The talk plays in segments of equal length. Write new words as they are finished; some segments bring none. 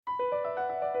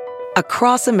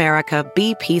Across America,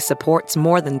 BP supports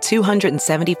more than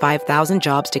 275,000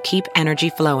 jobs to keep energy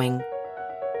flowing.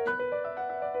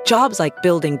 Jobs like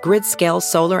building grid-scale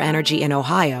solar energy in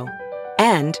Ohio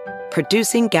and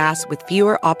producing gas with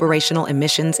fewer operational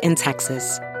emissions in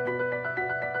Texas.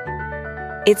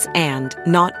 It's and,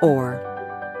 not or.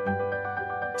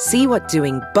 See what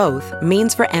doing both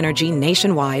means for energy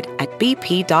nationwide at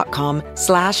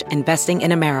bp.com/investing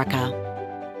in America.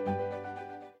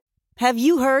 Have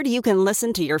you heard you can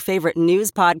listen to your favorite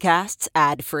news podcasts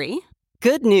ad-free?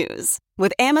 Good news.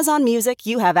 With Amazon Music,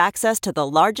 you have access to the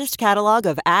largest catalog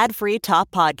of ad-free top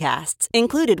podcasts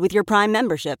included with your Prime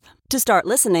membership. To start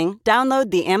listening, download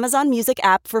the Amazon Music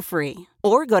app for free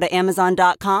or go to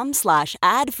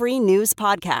amazon.com/ad-free news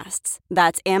podcasts.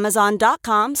 That's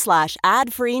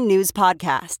amazon.com/ad-free news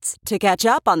podcasts to catch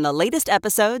up on the latest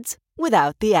episodes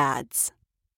without the ads.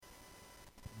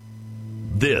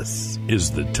 This is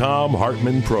the Thom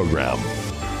Hartmann Program.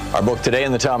 Our book today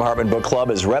in the Thom Hartmann Book Club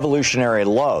is Revolutionary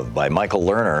Love by Michael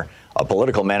Lerner, a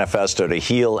political manifesto to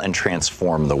heal and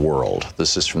transform the world.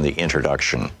 This is from the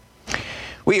introduction.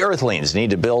 We Earthlings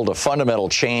need to build a fundamental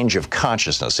change of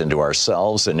consciousness into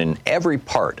ourselves and in every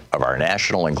part of our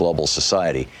national and global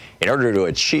society in order to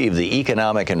achieve the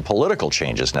economic and political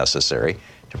changes necessary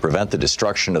to prevent the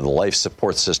destruction of the life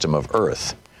support system of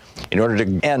Earth, in order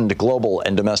to end global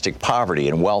and domestic poverty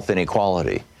and wealth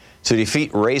inequality, to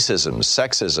defeat racism,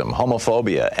 sexism,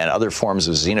 homophobia, and other forms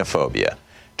of xenophobia,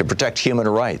 to protect human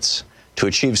rights, to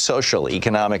achieve social,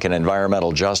 economic, and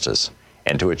environmental justice,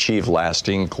 and to achieve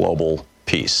lasting global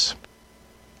peace.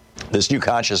 This new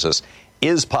consciousness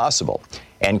is possible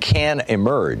and can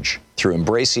emerge through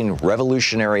embracing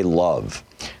revolutionary love,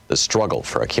 the struggle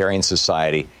for a caring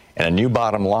society, and a new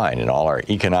bottom line in all our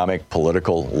economic,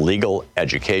 political, legal,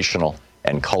 educational,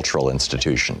 and cultural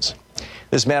institutions.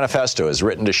 This manifesto is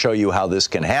written to show you how this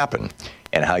can happen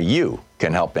and how you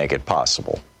can help make it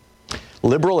possible.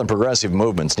 Liberal and progressive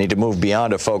movements need to move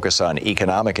beyond a focus on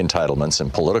economic entitlements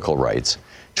and political rights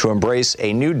to embrace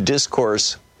a new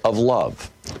discourse of love,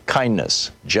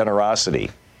 kindness, generosity,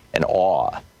 and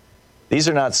awe. These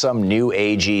are not some new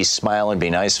agey smile and be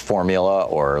nice formula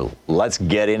or let's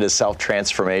get into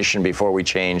self-transformation before we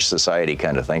change society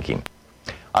kind of thinking.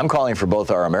 I'm calling for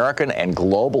both our American and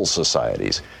global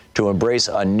societies to embrace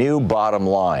a new bottom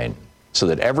line so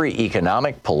that every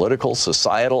economic, political,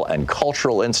 societal, and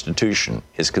cultural institution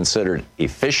is considered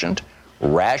efficient,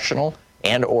 rational,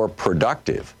 and or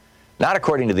productive, not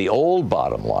according to the old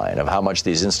bottom line of how much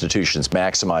these institutions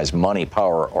maximize money,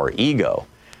 power, or ego,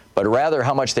 but rather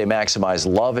how much they maximize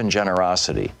love and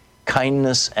generosity,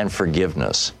 kindness and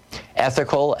forgiveness,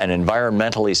 ethical and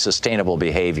environmentally sustainable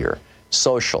behavior,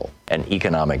 social and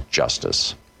economic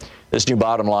justice. This new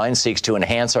bottom line seeks to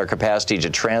enhance our capacity to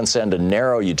transcend a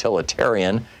narrow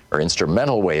utilitarian or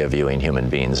instrumental way of viewing human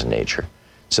beings and nature,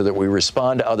 so that we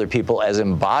respond to other people as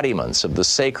embodiments of the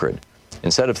sacred,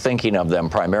 instead of thinking of them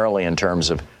primarily in terms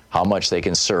of how much they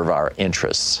can serve our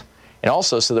interests. And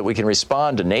also so that we can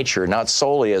respond to nature not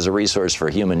solely as a resource for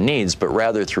human needs, but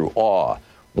rather through awe,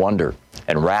 wonder,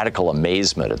 and radical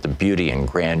amazement at the beauty and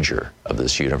grandeur of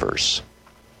this universe.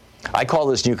 I call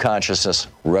this new consciousness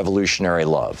revolutionary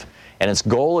love, and its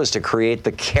goal is to create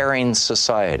the caring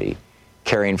society,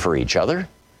 caring for each other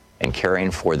and caring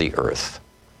for the earth.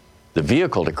 The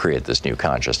vehicle to create this new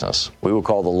consciousness we will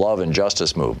call the Love and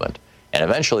Justice Movement, and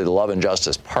eventually the Love and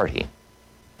Justice Party.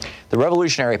 The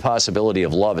revolutionary possibility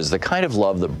of love is the kind of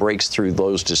love that breaks through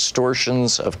those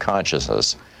distortions of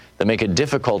consciousness that make it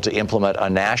difficult to implement a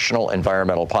national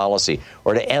environmental policy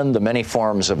or to end the many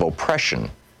forms of oppression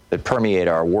that permeate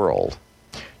our world.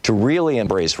 To really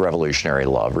embrace revolutionary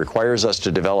love requires us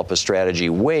to develop a strategy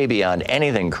way beyond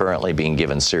anything currently being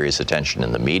given serious attention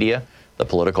in the media, the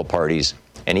political parties,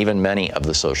 and even many of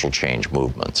the social change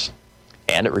movements.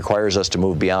 And it requires us to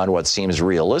move beyond what seems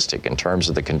realistic in terms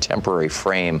of the contemporary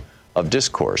frame of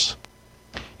discourse.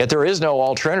 Yet there is no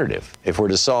alternative if we're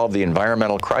to solve the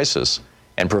environmental crisis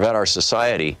and prevent our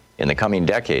society in the coming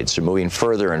decades from moving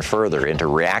further and further into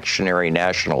reactionary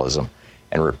nationalism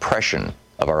and repression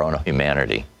of our own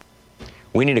humanity.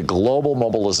 We need a global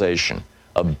mobilization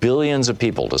of billions of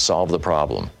people to solve the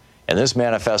problem, and this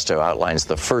manifesto outlines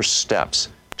the first steps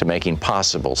to making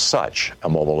possible such a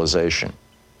mobilization.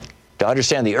 To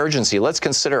understand the urgency, let's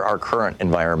consider our current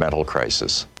environmental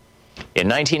crisis. In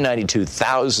 1992,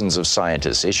 thousands of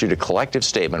scientists issued a collective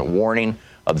statement warning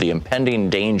of the impending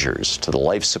dangers to the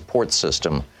life support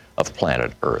system of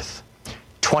planet Earth.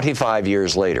 25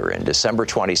 years later, in December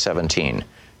 2017,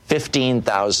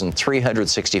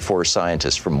 15,364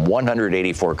 scientists from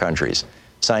 184 countries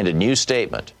signed a new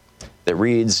statement that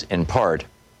reads, in part,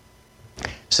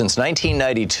 Since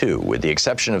 1992, with the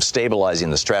exception of stabilizing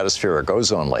the stratospheric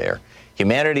ozone layer,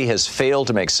 humanity has failed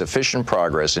to make sufficient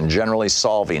progress in generally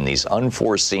solving these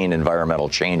unforeseen environmental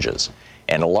changes.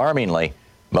 And alarmingly,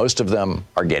 most of them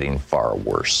are getting far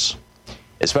worse.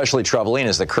 Especially troubling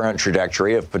is the current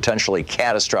trajectory of potentially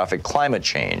catastrophic climate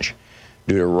change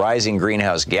due to rising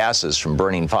greenhouse gases from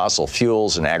burning fossil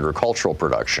fuels and agricultural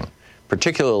production,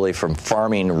 particularly from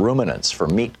farming ruminants for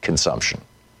meat consumption.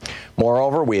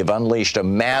 Moreover, we have unleashed a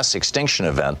mass extinction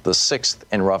event, the sixth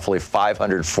in roughly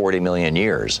 540 million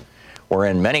years,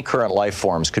 wherein many current life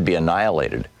forms could be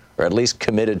annihilated, or at least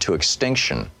committed to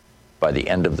extinction by the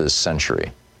end of this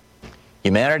century.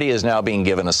 Humanity is now being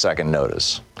given a second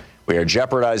notice. We are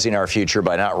jeopardizing our future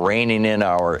by not reining in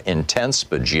our intense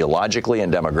but geologically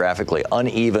and demographically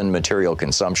uneven material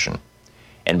consumption,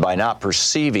 and by not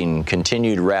perceiving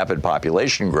continued rapid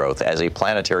population growth as a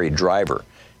planetary driver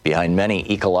behind many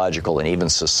ecological and even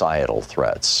societal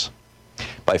threats.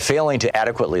 By failing to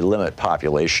adequately limit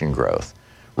population growth,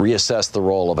 reassess the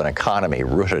role of an economy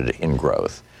rooted in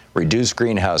growth, reduce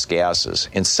greenhouse gases,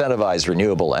 incentivize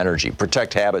renewable energy,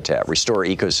 protect habitat, restore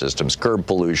ecosystems, curb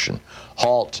pollution,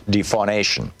 halt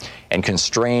defaunation, and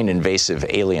constrain invasive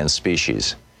alien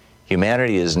species,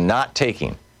 humanity is not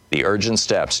taking the urgent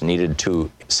steps needed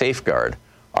to safeguard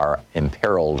our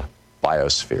imperiled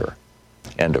biosphere.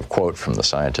 End of quote from the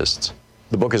scientists.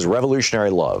 The book is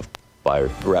Revolutionary Love by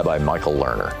Rabbi Michael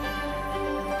Lerner.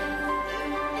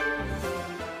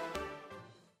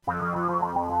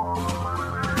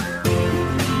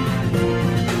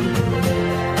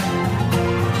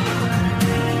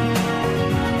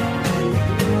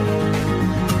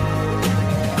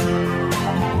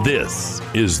 This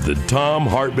is the Thom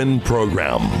Hartmann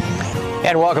Program.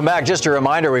 And welcome back. Just a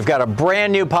reminder, we've got a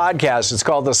brand new podcast. It's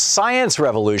called The Science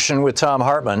Revolution with Thom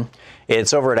Hartmann.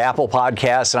 It's over at Apple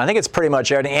Podcasts, and I think it's pretty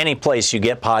much any place you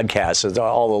get podcasts. It's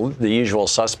all the usual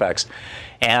suspects.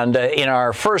 And in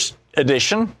our first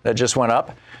edition that just went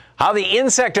up, how the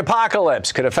insect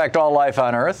apocalypse could affect all life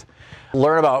on Earth.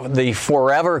 Learn about the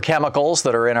forever chemicals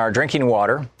that are in our drinking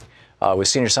water with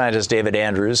senior scientist David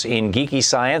Andrews in Geeky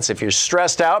Science. If you're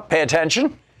stressed out, pay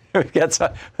attention. We've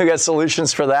got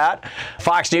solutions for that.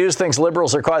 Fox News thinks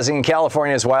liberals are causing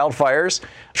California's wildfires.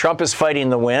 Trump is fighting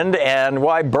the wind, and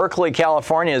why Berkeley,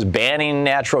 California is banning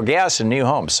natural gas in new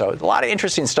homes. So a lot of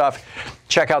interesting stuff.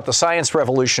 Check out the Science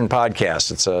Revolution podcast.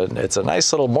 It's a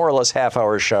nice little, more or less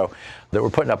half-hour show that we're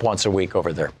putting up once a week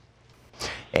over there.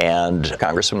 And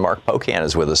Congressman Mark Pocan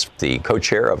is with us, the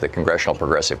co-chair of the Congressional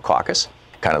Progressive Caucus,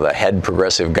 kind of the head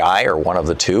progressive guy, or one of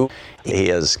the two. He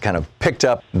has kind of picked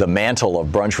up the mantle of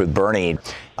Brunch with Bernie.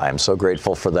 I'm so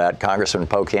grateful for that, Congressman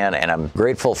Pocan, and I'm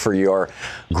grateful for your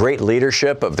great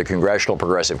leadership of the Congressional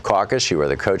Progressive Caucus. You are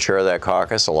the co-chair of that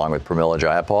caucus, along with Pramila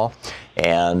Jayapal,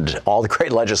 and all the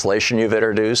great legislation you've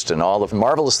introduced and all the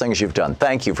marvelous things you've done.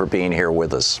 Thank you for being here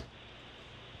with us.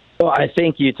 Well, I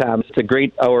thank you, Tom. It's a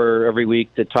great hour every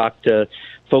week to talk to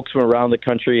folks from around the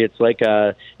country. It's like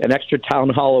an extra town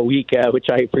hall a week, which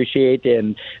I appreciate,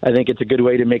 and I think it's a good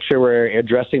way to make sure we're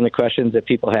addressing the questions that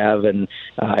people have, and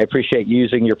I appreciate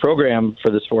using your program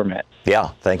for this format.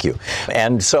 Yeah, thank you.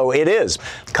 And so it is.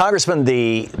 Congressman,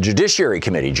 the Judiciary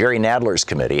Committee, Jerry Nadler's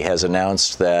committee, has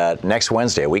announced that next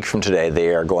Wednesday, a week from today,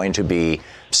 they are going to be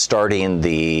starting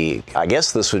I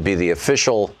guess this would be the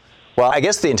official. Well, I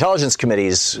guess the Intelligence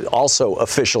Committee's also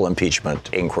official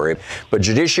impeachment inquiry, but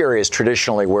Judiciary is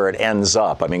traditionally where it ends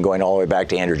up. I mean, going all the way back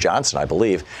to Andrew Johnson, I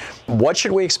believe. What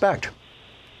should we expect?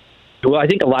 Well, I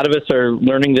think a lot of us are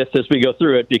learning this as we go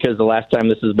through it, because the last time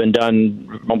this has been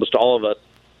done, almost all of us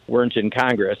weren't in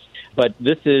Congress. But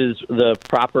this is the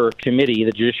proper committee,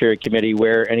 the Judiciary Committee,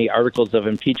 where any articles of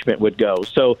impeachment would go.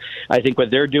 So I think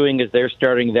what they're doing is they're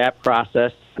starting that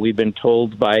process. We've been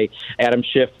told by Adam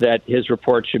Schiff that his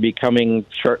report should be coming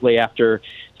shortly after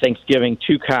Thanksgiving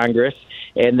to Congress.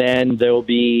 And then there will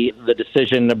be the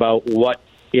decision about what,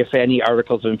 if any,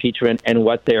 articles of impeachment and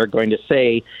what they are going to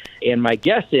say. And my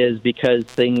guess is, because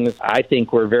things, I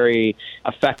think, were very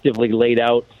effectively laid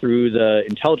out through the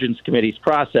Intelligence Committee's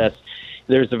process,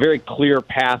 there's a very clear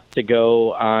path to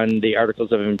go on the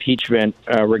articles of impeachment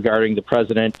regarding the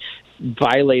president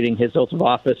violating his oath of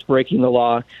office, breaking the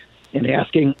law, and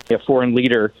asking a foreign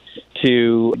leader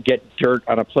to get dirt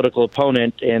on a political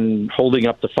opponent and holding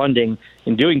up the funding.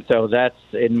 In doing so, that's,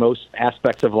 in most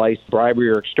aspects of life, bribery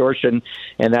or extortion,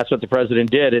 and that's what the president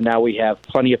did. And now we have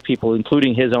plenty of people,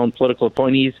 including his own political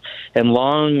appointees and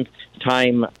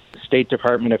long-time State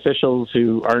Department officials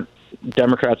who aren't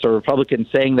Democrats or Republicans,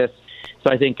 saying this,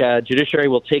 So I think judiciary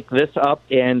will take this up,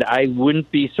 and I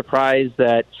wouldn't be surprised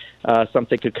that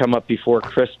something could come up before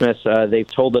Christmas. They've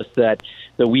told us that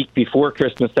the week before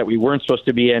Christmas that we weren't supposed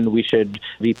to be in, we should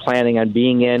be planning on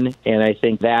being in, and I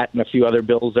think that and a few other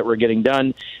bills that we're getting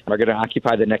done are going to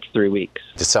occupy the next 3 weeks.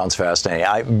 This sounds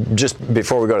fascinating. Just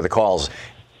before we go to the calls,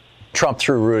 Trump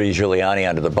threw Rudy Giuliani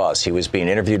under the bus. He was being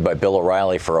interviewed by Bill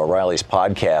O'Reilly for O'Reilly's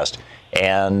podcast,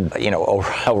 and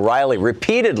O'Reilly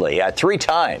repeatedly, 3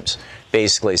 times,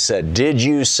 basically said, did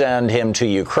you send him to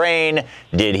Ukraine?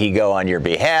 Did he go on your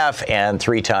behalf? And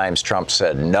 3 times Trump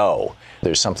said no.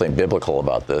 There's something biblical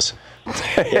about this.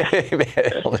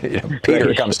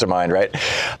 Peter comes to mind, right?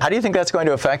 How do you think that's going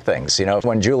to affect things?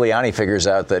 When Giuliani figures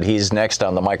out that he's next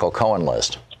on the Michael Cohen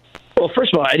list? Well,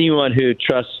 first of all, anyone who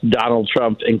trusts Donald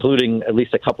Trump, including at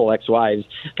least a couple ex-wives,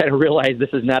 kind of realize this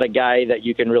is not a guy that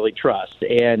you can really trust.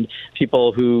 And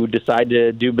people who decide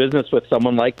to do business with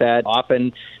someone like that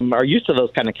often are used to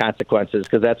those kind of consequences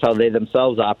because that's how they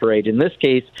themselves operate. In this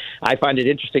case, I find it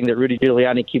interesting that Rudy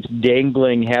Giuliani keeps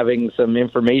dangling having some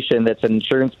information that's an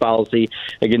insurance policy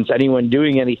against anyone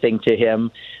doing anything to him.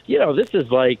 This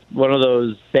is like one of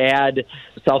those bad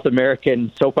South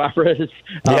American soap operas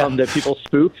that people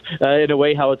spoof in a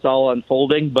way how it's all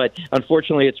unfolding. But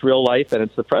unfortunately, it's real life and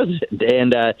it's the president.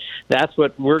 And that's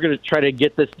what we're going to try to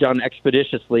get this done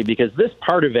expeditiously because this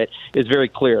part of it is very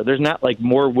clear. There's not like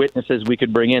more witnesses we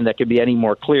could bring in that could be any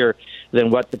more clear than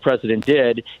what the president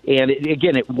did. And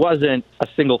it wasn't a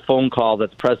single phone call that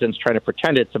the president's trying to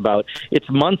pretend it's about. It's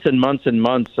months and months and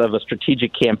months of a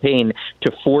strategic campaign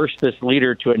to force this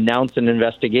leader to announce an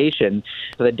investigation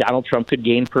so that Donald Trump could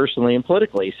gain personally and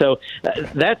politically. So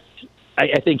that's,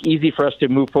 I think, easy for us to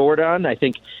move forward on. I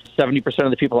think 70%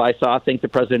 of the people I saw think the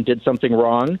president did something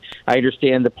wrong. I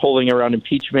understand the polling around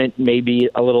impeachment may be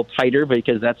a little tighter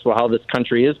because that's how this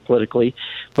country is politically.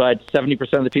 But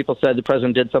 70% of the people said the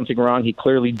president did something wrong. He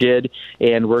clearly did,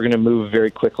 and we're going to move very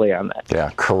quickly on that.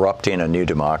 Yeah, corrupting a new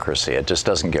democracy. It just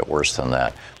doesn't get worse than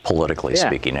that, politically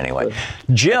speaking anyway.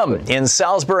 Jim, in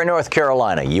Salisbury, North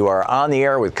Carolina, you are on the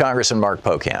air with Congressman Mark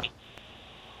Pocan.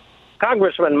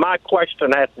 Congressman, my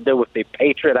question has to do with the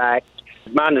Patriot Act.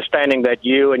 My understanding that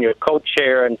you and your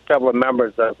co-chair and several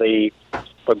members of the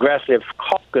Progressive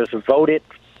Caucus voted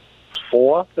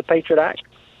for the Patriot Act.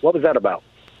 What was that about?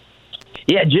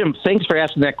 Yeah, Jim, thanks for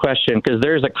asking that question because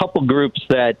there's a couple groups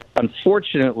that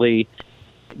unfortunately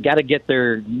got to get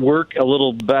their work a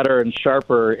little better and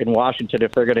sharper in Washington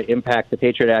if they're going to impact the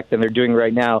Patriot Act than they're doing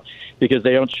right now because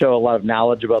they don't show a lot of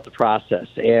knowledge about the process.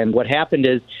 And what happened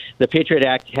is the Patriot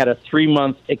Act had a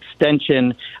 3-month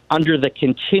extension under the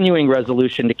continuing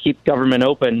resolution to keep government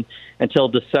open until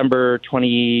December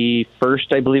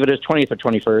 21st, I believe it is, 20th or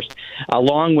 21st,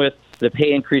 along with the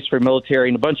pay increase for military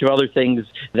and a bunch of other things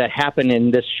that happened in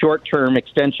this short-term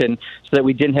extension so that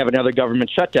we didn't have another government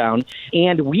shutdown.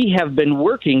 And we have been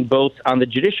working both on the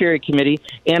Judiciary Committee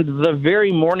and the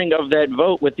very morning of that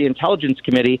vote with the Intelligence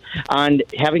Committee on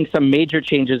having some major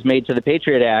changes made to the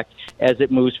Patriot Act as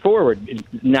it moves forward,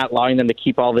 not allowing them to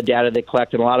keep all the data they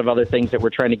collect and a lot of other things that we're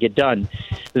trying to get done.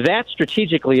 That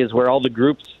strategically is where all the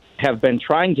groups have been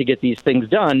trying to get these things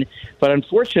done, but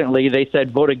unfortunately they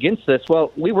said vote against this.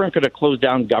 Well, we weren't going to close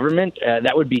down government.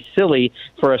 That would be silly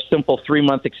for a simple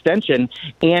 3-month extension.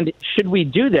 And should we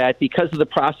do that because of the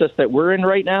process that we're in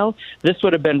right now, this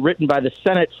would have been written by the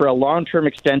Senate for a long-term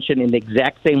extension in the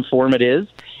exact same form it is,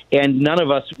 and none of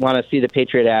us want to see the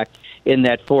Patriot Act in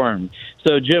that form.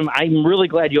 So, Jim, I'm really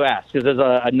glad you asked because there's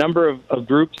a number of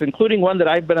groups, including one that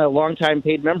I've been a long-time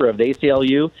paid member of, the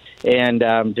ACLU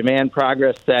and Demand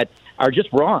Progress, that are just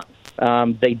wrong.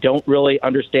 They don't really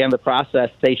understand the process.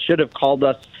 They should have called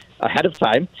us ahead of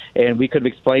time, and we could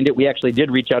have explained it. We actually did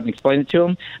reach out and explain it to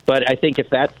them. But I think if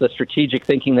that's the strategic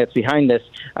thinking that's behind this,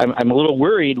 I'm a little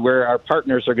worried where our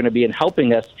partners are going to be in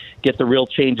helping us get the real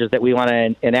changes that we want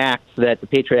to enact so that the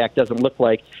Patriot Act doesn't look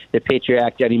like the Patriot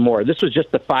Act anymore. This was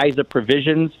just the FISA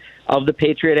provisions of the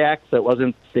Patriot Act. So it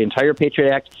wasn't the entire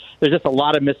Patriot Act. There's just a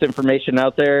lot of misinformation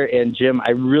out there. And, Jim,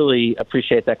 I really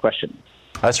appreciate that question.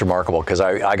 That's remarkable because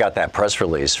I got that press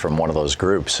release from one of those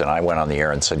groups, and I went on the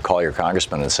air and said, call your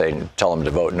congressman and tell him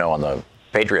to vote no on the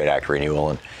Patriot Act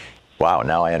renewal. And wow,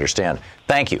 now I understand.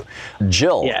 Thank you.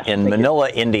 Jill, in Manila,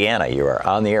 Indiana, you are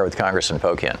on the air with Congressman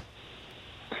Pocan.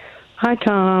 Hi,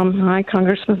 Tom. Hi,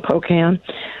 Congressman Pocan.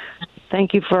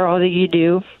 Thank you for all that you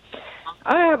do.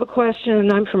 I have a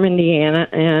question. I'm from Indiana,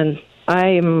 and I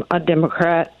am a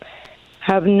Democrat,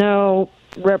 have no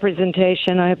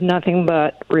representation. I have nothing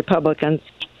but Republicans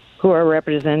who are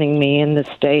representing me in the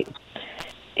state.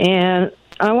 And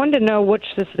I wanted to know which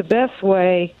is the best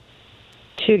way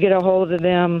to get a hold of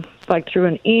them, like through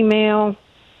an email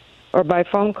or by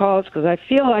phone calls? Because I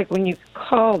feel like when you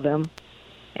call them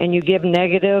and you give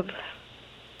negative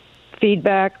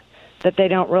feedback, that they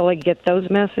don't really get those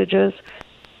messages.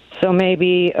 So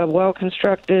maybe a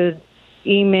well-constructed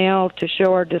email to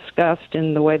show our disgust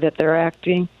in the way that they're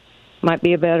acting might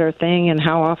be a better thing, and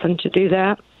how often to do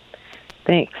that.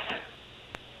 Thanks.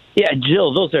 Yeah,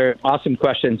 Jill, those are awesome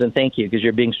questions, and thank you, because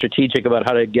you're being strategic about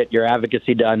how to get your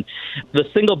advocacy done. The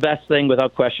single best thing,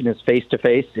 without question, is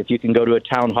face-to-face. If you can go to a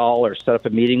town hall or set up a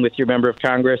meeting with your member of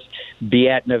Congress, be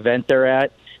at an event they're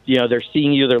at, they're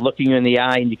seeing you, they're looking you in the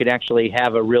eye, and you can actually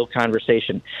have a real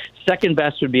conversation. Second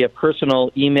best would be a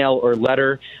personal email or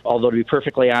letter, although to be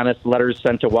perfectly honest, letters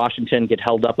sent to Washington get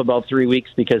held up about 3 weeks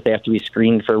because they have to be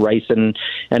screened for ricin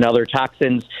and other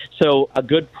toxins. So a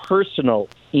good personal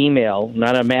email,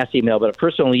 not a mass email, but a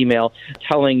personal email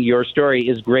telling your story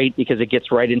is great because it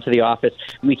gets right into the office.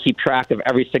 We keep track of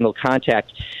every single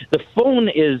contact. The phone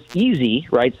is easy,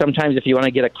 right? Sometimes if you want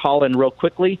to get a call in real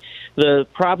quickly, the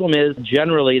problem is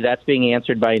generally that's being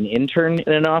answered by an intern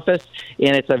in an office,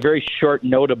 and it's a very short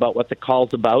note about what the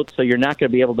call's about, so you're not going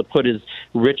to be able to put as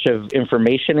rich of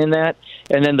information in that.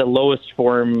 And then the lowest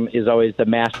form is always the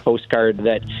mass postcard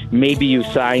that maybe you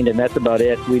signed, and that's about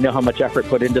it. We know how much effort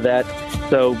put into that.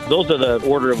 So those are the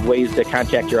order of ways to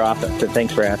contact your office, and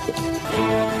thanks for asking.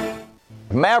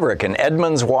 Maverick in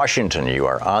Edmonds, Washington, you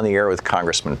are on the air with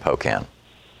Congressman Pocan.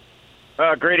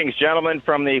 Greetings, gentlemen,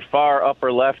 from the far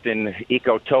upper left in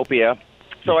Ecotopia.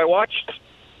 So I watched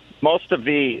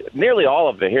nearly all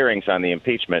of the hearings on the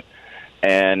impeachment,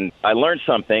 and I learned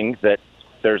something, that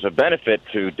there's a benefit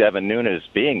to Devin Nunes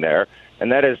being there,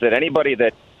 and that is that anybody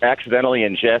that accidentally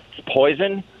ingests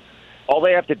poison, all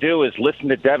they have to do is listen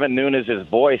to Devin Nunes'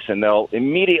 voice, and they'll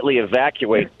immediately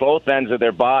evacuate both ends of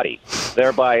their body,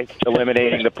 thereby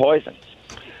eliminating the poison.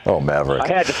 Oh, Maverick. I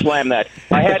had to slam that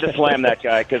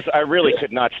guy because I really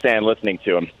could not stand listening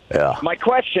to him. Yeah. My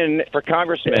question for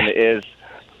Congressman is,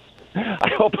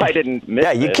 I hope I didn't miss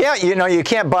you this. you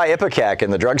can't buy Ipecac in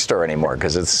the drugugstore anymore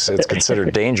because it's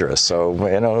considered dangerous. So,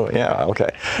 yeah, okay.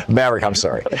 Maverick, I'm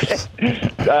sorry.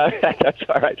 That's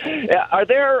all right. Are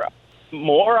there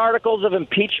more articles of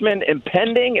impeachment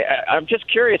impending? I'm just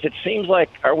curious. It seems like,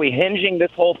 are we hinging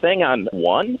this whole thing on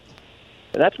one?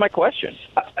 And that's my question.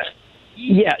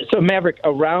 Yeah, so Maverick,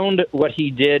 around what he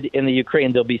did in the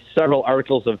Ukraine, there'll be several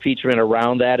articles of impeachment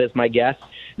around that, is my guess.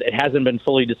 It hasn't been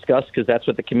fully discussed because that's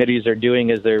what the committees are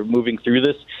doing as they're moving through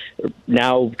this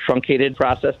now truncated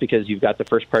process, because you've got the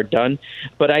first part done.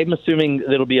 But I'm assuming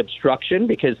it'll be obstruction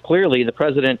because clearly the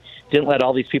president didn't let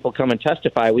all these people come and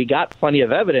testify. We got plenty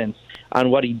of evidence on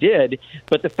what he did,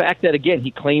 but the fact that, again,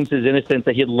 he claims his innocence,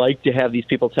 that he'd like to have these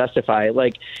people testify.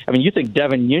 You think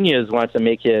Devin Nunes wants to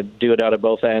make you do it out of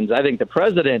both ends. I think the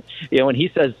president, when he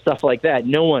says stuff like that,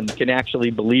 no one can actually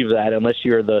believe that unless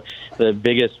you're the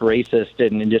biggest racist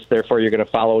and just therefore you're going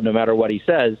to follow no matter what he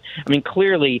says.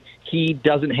 Clearly he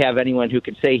doesn't have anyone who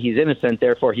can say he's innocent,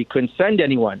 therefore he couldn't send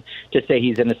anyone to say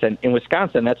he's innocent. In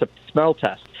Wisconsin, that's a smell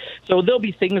test. So there'll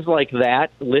be things like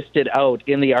that listed out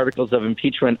in the articles of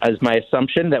impeachment as my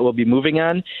assumption that we'll be moving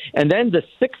on. And then the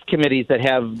 6 committees that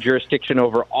have jurisdiction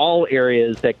over all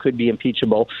areas that could be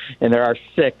impeachable, and there are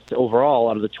 6 overall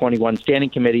out of the 21 standing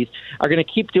committees, are going to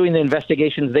keep doing the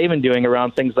investigations they've been doing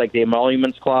around things like the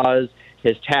emoluments clause,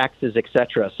 his taxes,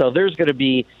 etc. So there's going to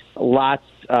be lots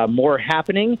more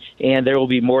happening, and there will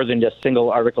be more than just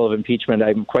single article of impeachment,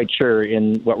 I'm quite sure,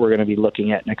 in what we're going to be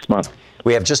looking at next month.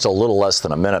 We have just a little less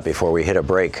than a minute before we hit a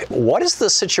break. What is the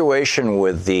situation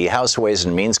with the House Ways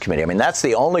and Means Committee? That's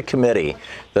the only committee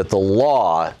that the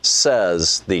law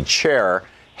says the chair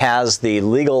has the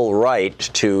legal right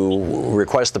to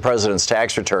request the president's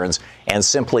tax returns and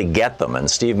simply get them. And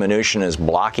Steve Mnuchin is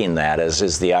blocking that, as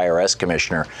is the IRS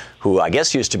commissioner, who I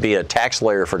guess used to be a tax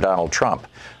lawyer for Donald Trump.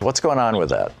 What's going on with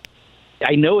that?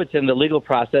 I know it's in the legal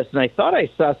process, and I thought I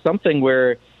saw something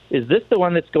where, is this the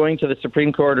one that's going to the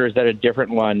Supreme Court, or is that a different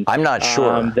one? I'm not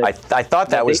sure. I thought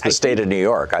that was the state of New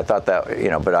York. I thought that,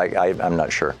 but I'm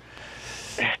not sure.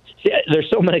 Yeah, there's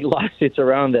so many lawsuits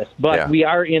around this, but we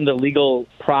are in the legal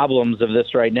problems of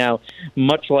this right now,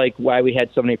 much like why we had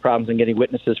so many problems in getting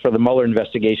witnesses for the Mueller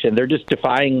investigation. They're just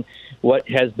defying what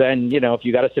has been, if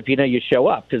you got a subpoena, you show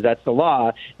up because that's the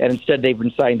law, and instead they've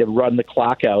been trying to run the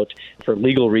clock out for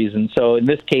legal reasons. So in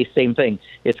this case, same thing.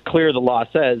 It's clear the law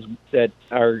says that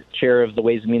our chair of the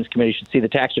Ways and Means Committee should see the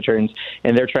tax returns,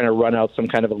 and they're trying to run out some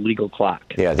kind of a legal clock.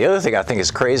 Yeah, the other thing I think is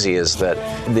crazy is that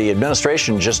the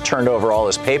administration just turned over all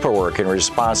this paperwork paperwork in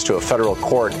response to a federal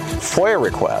court FOIA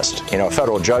request. You know, a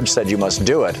federal judge said you must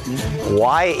do it.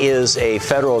 Why is a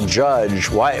federal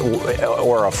judge,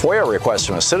 or a FOIA request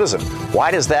from a citizen,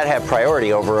 why does that have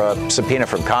priority over a subpoena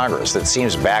from Congress? That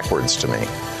seems backwards to me.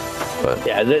 But,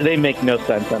 yeah, they make no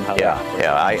sense on how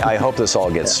I hope this all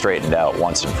gets straightened out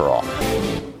once and for all.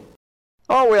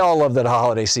 Oh, we all love that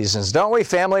holiday seasons, don't we?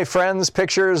 Family, friends,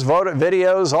 pictures,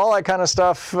 videos, all that kind of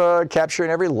stuff,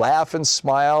 capturing every laugh and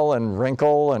smile and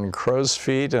wrinkle and crow's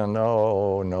feet and,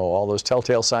 oh no, all those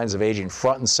telltale signs of aging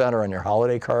front and center on your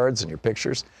holiday cards and your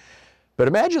pictures. But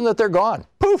imagine that they're gone,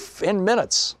 poof, in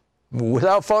minutes,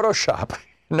 without Photoshop.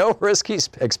 No risky,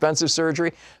 expensive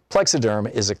surgery.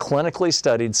 Plexiderm is a clinically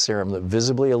studied serum that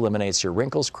visibly eliminates your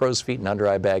wrinkles, crow's feet, and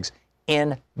under-eye bags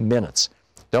in minutes.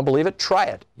 Don't believe it? Try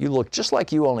it. You look just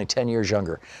like you, only 10 years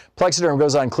younger. Plexiderm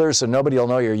goes on clear so nobody will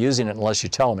know you're using it unless you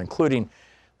tell them, including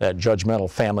that judgmental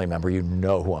family member. You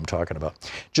know who I'm talking about.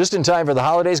 Just in time for the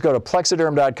holidays, go to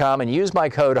plexiderm.com and use my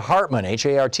code Hartmann,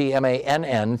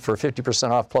 Hartmann, for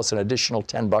 50% off plus an additional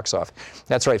 $10 off.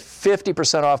 That's right,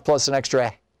 50% off plus an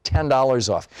extra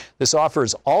 $10 off. This offer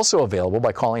is also available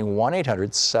by calling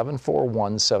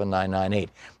 1-800-741-7998.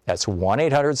 That's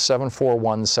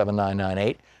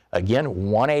 1-800-741-7998. Again,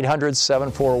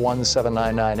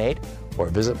 1-800-741-7998, or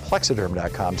visit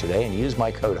plexiderm.com today and use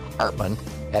my code Hartmann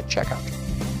at checkout.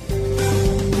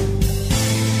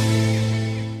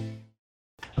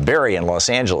 Barry in Los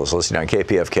Angeles, listening on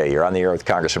KPFK. You're on the air with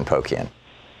Congressman Pocan.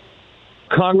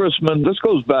 Congressman, this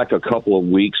goes back a couple of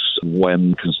weeks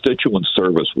when constituent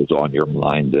service was on your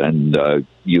mind, and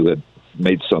you had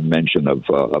made some mention of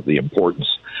the importance.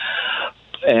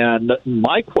 And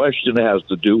my question has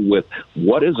to do with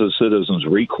what is a citizen's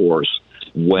recourse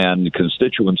when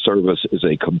constituent service is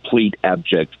a complete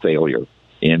abject failure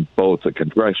in both the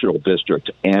congressional district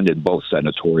and in both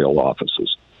senatorial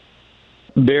offices?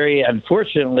 Barry,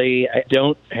 unfortunately, I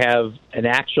don't have an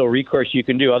actual recourse you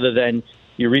can do other than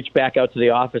you reach back out to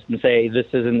the office and say, this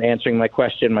isn't answering my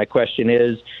question. My question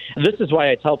is, and this is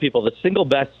why I tell people the single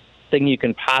best thing you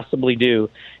can possibly do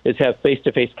is have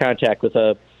face-to-face contact with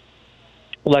a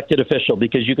elected official,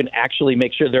 because you can actually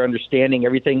make sure they're understanding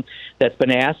everything that's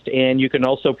been asked, and you can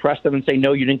also press them and say,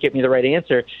 no, you didn't get me the right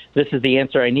answer. This is the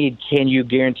answer I need. Can you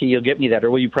guarantee you'll get me that,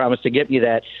 or will you promise to get me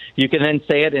that? You can then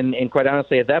say it, and quite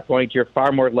honestly, at that point, you're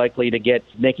far more likely to get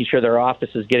making sure their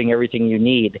office is getting everything you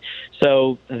need.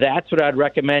 So that's what I'd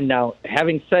recommend. Now,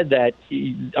 having said that,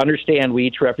 understand we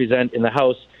each represent in the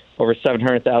House over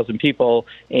 700,000 people,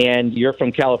 and you're from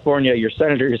California. Your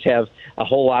senators have a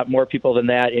whole lot more people than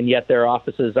that, and yet their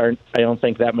offices aren't, I don't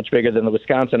think, that much bigger than the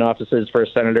Wisconsin offices for a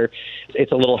senator.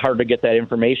 It's a little hard to get that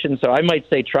information. So I might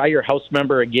say try your House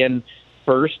member again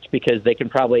first, because they can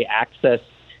probably access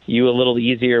you a little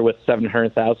easier with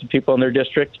 700,000 people in their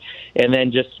district, and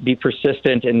then just be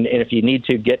persistent, and if you need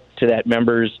to, get to that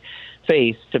member's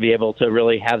face to be able to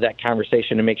really have that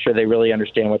conversation and make sure they really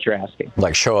understand what you're asking.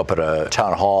 Like show up at a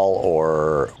town hall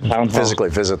or physically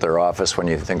visit their office when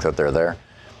you think that they're there?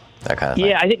 That kind of thing.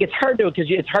 Yeah, I think it's hard to, because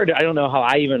it's hard to, I don't know how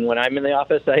when I'm in the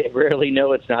office, I rarely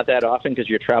know. It's not that often because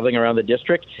you're traveling around the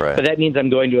district. Right. But that means I'm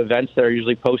going to events that are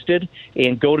usually posted,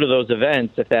 and go to those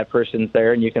events if that person's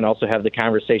there, and you can also have the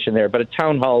conversation there. But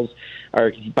town halls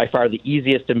are by far the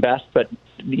easiest and best, but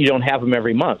you don't have them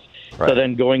every month. Right. So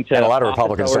then going to, and a lot of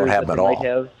Republicans don't have them at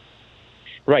all.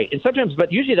 Right. And sometimes,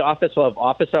 but usually the office will have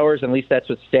office hours, at least that's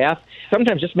with staff.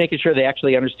 Sometimes just making sure they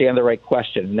actually understand the right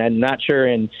question. And I'm not sure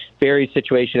in Barry's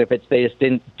situation if it's they just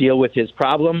didn't deal with his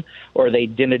problem or they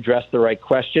didn't address the right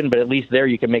question, but at least there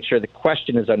you can make sure the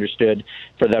question is understood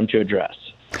for them to address.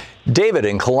 David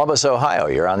in Columbus, Ohio,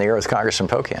 you're on the air with Congressman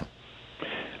Pocan.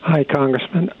 Hi,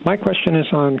 Congressman. My question is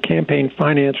on campaign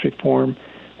finance reform,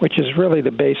 which is really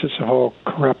the basis of all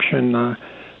corruption.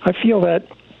 I feel that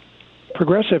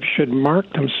progressives should mark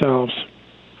themselves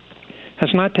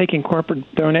as not taking corporate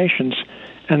donations,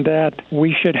 and that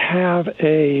we should have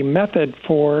a method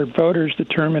for voters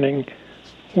determining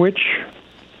which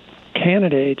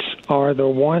candidates are the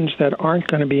ones that aren't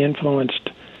going to be influenced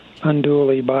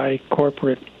unduly by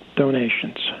corporate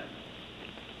donations.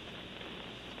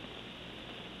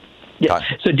 Yeah.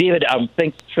 So, David,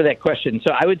 thanks for that question.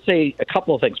 So I would say a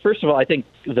couple of things. First of all, I think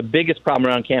the biggest problem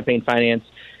around campaign finance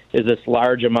is this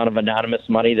large amount of anonymous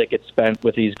money that gets spent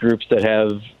with these groups that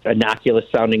have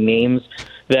innocuous-sounding names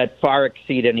that far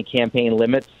exceed any campaign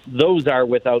limits. Those are,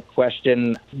 without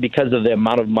question, because of the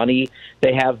amount of money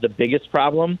they have, the biggest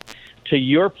problem. To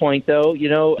your point, though,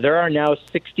 there are now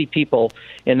 60 people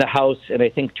in the House and I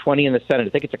think 20 in the Senate. I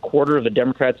think it's a quarter of the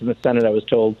Democrats in the Senate, I was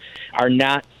told, are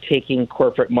not taking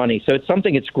corporate money. So it's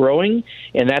something that's growing,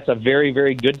 and that's a very,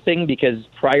 very good thing because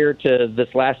prior to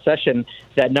this last session,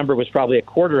 that number was probably a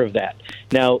quarter of that.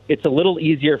 Now, it's a little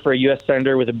easier for a U.S.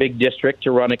 Senator with a big district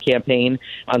to run a campaign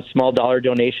on small dollar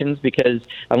donations because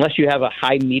unless you have a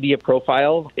high media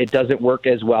profile, it doesn't work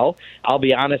as well. I'll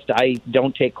be honest, I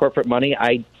don't take corporate money.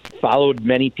 I followed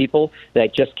many people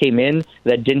that just came in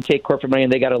that didn't take corporate money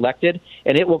and they got elected,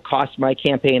 and it will cost my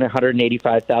campaign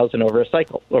 $185,000 over a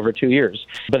cycle, over 2 years.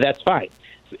 But that's fine.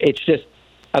 It's just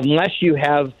unless you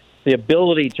have the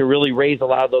ability to really raise a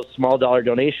lot of those small dollar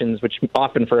donations, which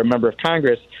often for a member of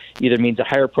Congress either means a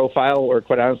higher profile or,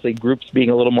 quite honestly, groups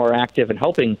being a little more active and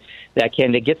helping that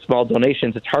candidate get small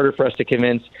donations, it's harder for us to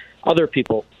convince other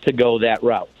people to go that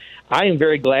route. I am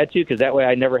very glad to, because that way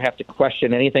I never have to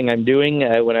question anything I'm doing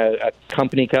when a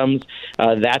company comes.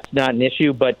 That's not an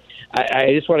issue. But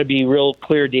I just want to be real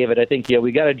clear, David. I think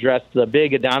we got to address the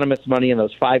big anonymous money in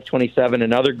those 527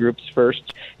 and other groups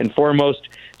first and foremost.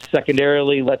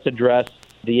 Secondarily, let's address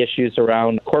the issues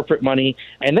around corporate money.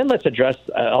 And then let's address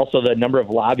also the number of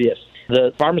lobbyists.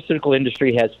 The pharmaceutical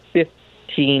industry has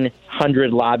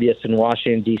 1,500 lobbyists in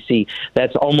Washington, D.C.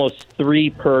 That's almost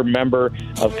 3 per member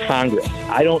of Congress.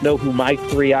 I don't know who my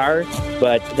 3 are,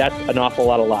 but that's an awful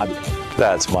lot of lobbyists.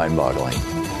 That's mind-boggling.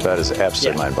 That is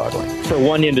absolutely mind-boggling. For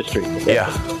one industry.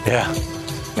 Yeah.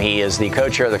 He is the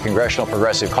co-chair of the Congressional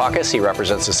Progressive Caucus. He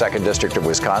represents the 2nd District of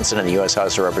Wisconsin in the U.S.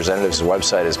 House of Representatives. His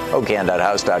website is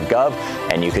pocan.house.gov,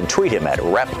 and you can tweet him at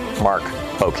Rep. Mark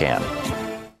Pocan.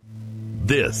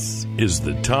 This is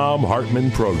the Thom Hartmann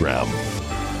Program.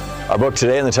 Our book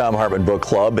today in the Thom Hartmann Book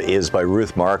Club is by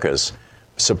Ruth Marcus,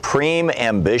 Supreme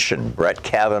Ambition, Brett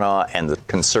Kavanaugh and the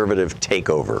Conservative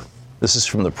Takeover. This is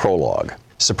from the prologue.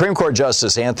 Supreme Court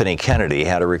Justice Anthony Kennedy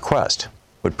had a request.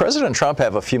 Would President Trump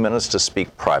have a few minutes to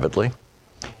speak privately?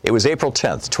 It was April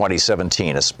 10th,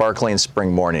 2017, a sparkling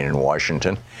spring morning in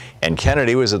Washington, and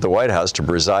Kennedy was at the White House to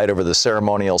preside over the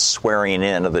ceremonial swearing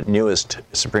in of the newest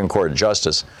Supreme Court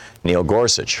Justice, Neil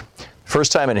Gorsuch.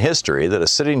 First time in history that a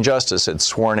sitting justice had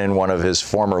sworn in one of his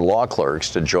former law clerks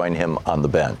to join him on the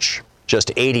bench.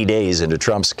 Just 80 days into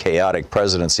Trump's chaotic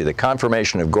presidency, the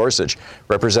confirmation of Gorsuch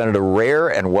represented a rare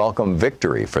and welcome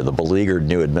victory for the beleaguered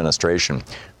new administration,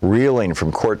 reeling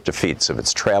from court defeats of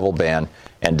its travel ban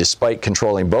and, despite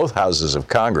controlling both houses of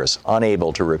Congress,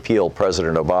 unable to repeal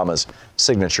President Obama's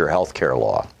signature health care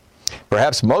law.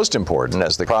 Perhaps most important,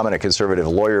 as the prominent conservative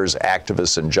lawyers,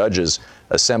 activists, and judges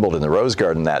assembled in the Rose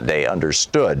Garden that day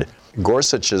understood,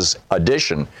 Gorsuch's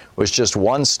addition was just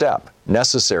one step,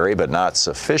 necessary but not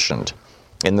sufficient,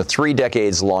 in the 3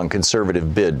 decades-long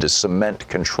conservative bid to cement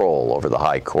control over the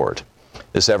high court.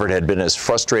 This effort had been as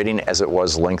frustrating as it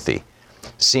was lengthy.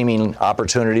 Seeming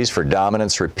opportunities for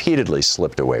dominance repeatedly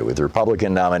slipped away, with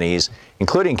Republican nominees,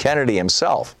 including Kennedy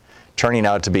himself, turning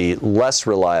out to be less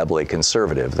reliably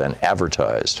conservative than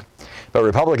advertised. But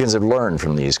Republicans have learned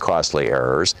from these costly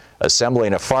errors,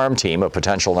 assembling a farm team of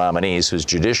potential nominees whose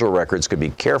judicial records could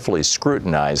be carefully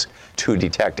scrutinized to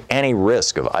detect any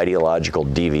risk of ideological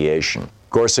deviation.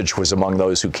 Gorsuch was among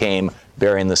those who came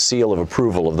bearing the seal of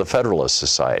approval of the Federalist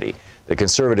Society, the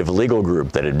conservative legal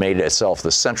group that had made itself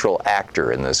the central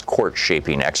actor in this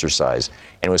court-shaping exercise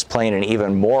and was playing an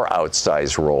even more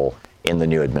outsized role in the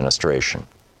new administration.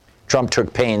 Trump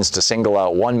took pains to single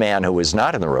out one man who was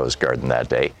not in the Rose Garden that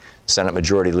day, Senate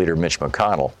Majority Leader Mitch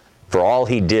McConnell, for all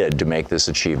he did to make this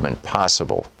achievement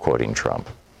possible, quoting Trump.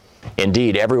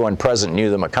 Indeed, everyone present knew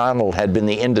that McConnell had been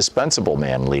the indispensable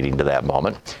man leading to that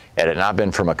moment. Had it not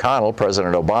been for McConnell,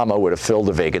 President Obama would have filled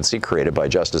the vacancy created by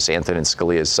Justice Antonin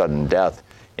Scalia's sudden death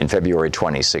in February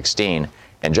 2016,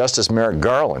 and Justice Merrick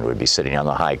Garland would be sitting on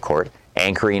the high court,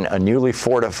 anchoring a newly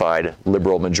fortified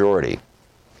liberal majority.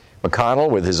 McConnell,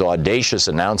 with his audacious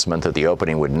announcement that the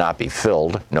opening would not be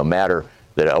filled, no matter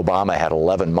that Obama had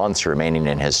 11 months remaining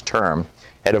in his term,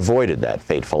 had avoided that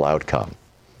fateful outcome.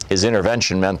 His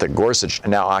intervention meant that Gorsuch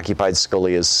now occupied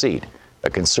Scalia's seat, a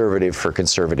conservative for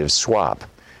conservative swap.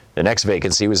 The next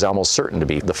vacancy was almost certain to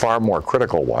be the far more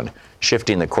critical one,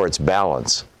 shifting the court's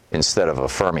balance instead of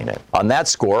affirming it. On that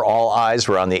score, all eyes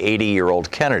were on the 80-year-old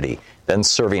Kennedy, then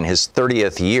serving his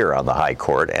 30th year on the high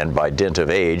court, and by dint of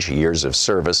age, years of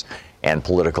service, and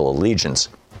political allegiance,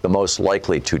 the most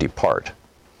likely to depart.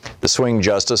 The swing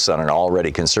justice on an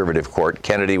already conservative court,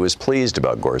 Kennedy was pleased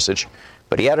about Gorsuch,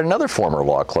 but he had another former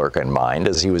law clerk in mind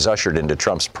as he was ushered into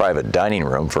Trump's private dining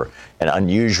room for an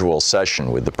unusual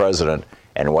session with the president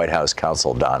and White House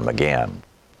counsel Don McGahn.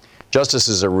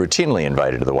 Justices are routinely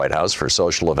invited to the White House for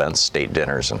social events, state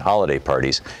dinners, and holiday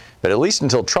parties, but at least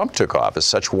until Trump took office,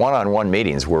 such one-on-one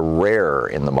meetings were rare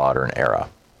in the modern era.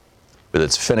 With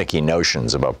its finicky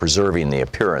notions about preserving the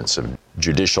appearance of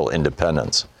judicial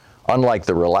independence, unlike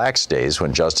the relaxed days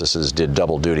when justices did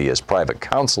double duty as private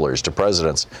counselors to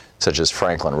presidents such as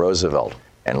Franklin Roosevelt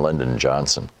and Lyndon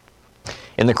Johnson.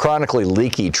 In the chronically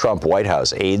leaky Trump White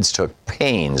House, aides took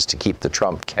pains to keep the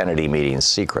Trump-Kennedy meetings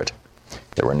secret.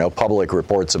 There were no public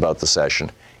reports about the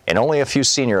session, and only a few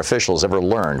senior officials ever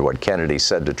learned what Kennedy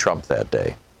said to Trump that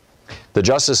day. The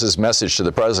justice's message to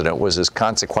the president was as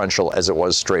consequential as it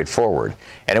was straightforward,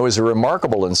 and it was a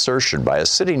remarkable insertion by a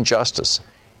sitting justice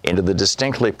into the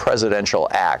distinctly presidential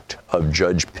act of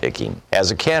judge picking.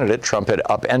 As a candidate, Trump had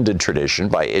upended tradition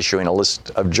by issuing a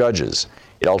list of judges.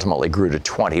 It ultimately grew to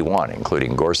 21,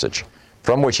 including Gorsuch,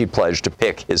 from which he pledged to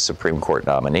pick his Supreme Court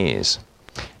nominees.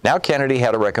 Now Kennedy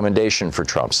had a recommendation for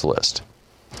Trump's list.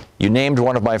 "You named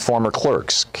one of my former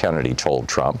clerks," Kennedy told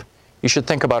Trump. "You should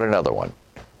think about another one,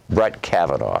 Brett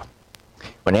Kavanaugh."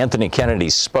 When Anthony Kennedy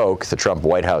spoke, the Trump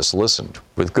White House listened,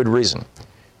 with good reason.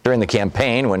 During the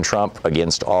campaign, when Trump,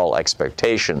 against all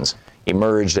expectations,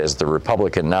 emerged as the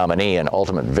Republican nominee and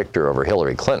ultimate victor over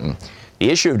Hillary Clinton, the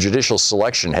issue of judicial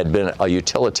selection had been a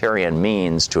utilitarian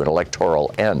means to an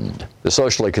electoral end. The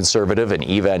socially conservative and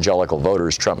evangelical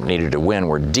voters Trump needed to win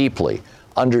were deeply,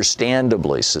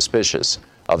 understandably suspicious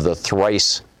of the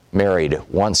thrice-married,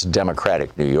 once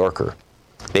Democratic New Yorker.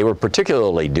 They were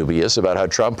particularly dubious about how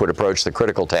Trump would approach the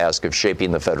critical task of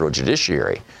shaping the federal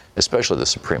judiciary, especially the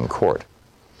Supreme Court.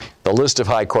 The list of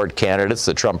high court candidates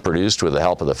that Trump produced with the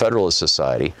help of the Federalist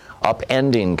Society,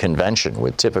 upending convention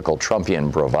with typical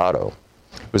Trumpian bravado,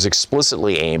 was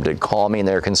explicitly aimed at calming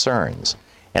their concerns,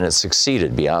 and it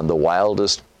succeeded beyond the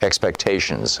wildest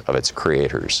expectations of its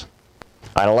creators.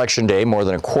 On Election Day, more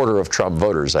than a quarter of Trump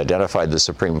voters identified the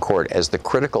Supreme Court as the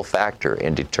critical factor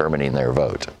in determining their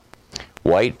vote.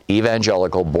 White,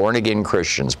 evangelical, born-again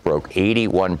Christians broke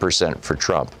 81% for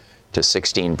Trump to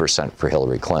 16% for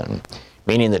Hillary Clinton,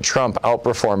 meaning that Trump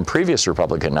outperformed previous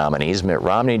Republican nominees Mitt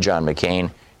Romney, John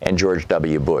McCain, and George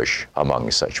W. Bush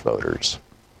among such voters.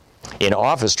 In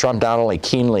office, Trump not only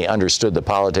keenly understood the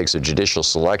politics of judicial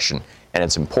selection and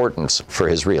its importance for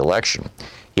his reelection,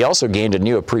 he also gained a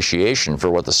new appreciation for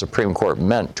what the Supreme Court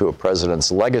meant to a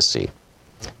president's legacy.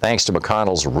 Thanks to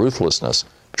McConnell's ruthlessness,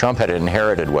 Trump had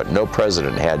inherited what no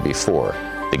president had before,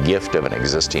 the gift of an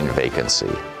existing vacancy.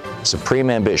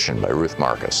 Supreme Ambition by Ruth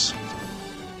Marcus.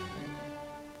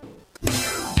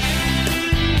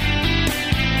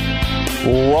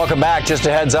 Welcome back. Just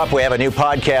a heads up, we have a new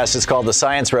podcast. It's called The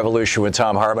Science Revolution with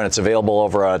Thom Hartmann. It's available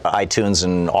over on iTunes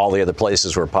and all the other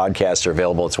places where podcasts are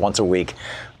available. It's once a week.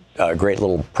 A great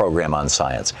little program on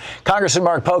science. Congressman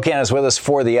Mark Pocan is with us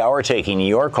for the hour, taking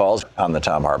your calls on the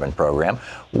Thom Hartmann program.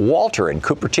 Walter in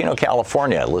Cupertino,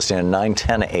 California, listening at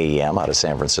 9:10 a.m. out of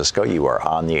San Francisco. You are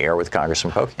on the air with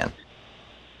Congressman Pocan.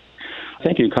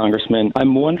 Thank you, Congressman.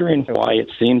 I'm wondering why it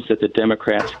seems that the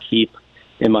Democrats keep,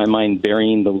 in my mind,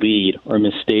 burying the lead or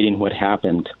misstating what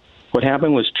happened. What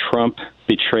happened was Trump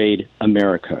betrayed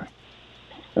America.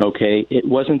 Okay, it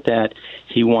wasn't that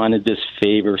he wanted this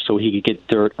favor so he could get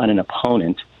dirt on an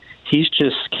opponent. He's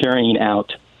just carrying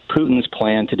out Putin's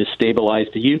plan to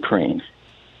destabilize the Ukraine.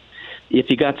 If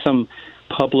he got some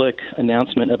public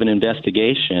announcement of an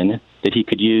investigation that he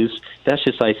could use, that's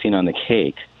just icing on the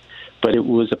cake. But it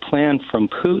was a plan from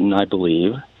Putin, I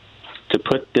believe, to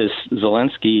put this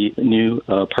Zelensky new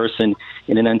person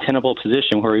in an untenable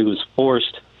position where he was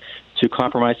forced to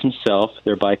compromise himself,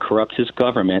 thereby corrupt his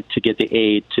government to get the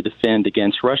aid to defend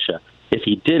against Russia. If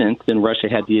he didn't, then Russia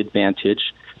had the advantage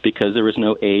because there was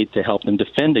no aid to help them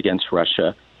defend against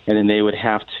Russia, and then they would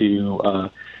have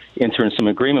to enter in some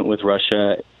agreement with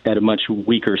Russia at a much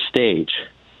weaker stage.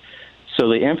 So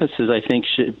the emphasis, I think,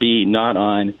 should be not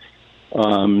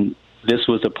on this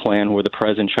was a plan where the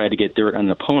president tried to get dirt on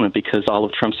an opponent, because all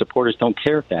of Trump's supporters don't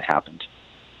care if that happened.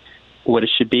 What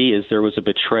it should be is there was a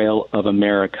betrayal of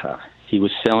America. He was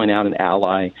selling out an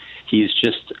ally. He's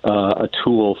just a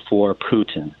tool for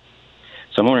Putin.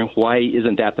 So I'm wondering, why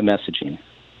isn't that the messaging?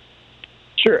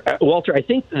 Sure. Walter, I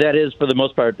think that is, for the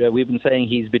most part, we've been saying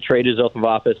he's betrayed his oath of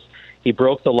office. He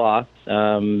broke the law,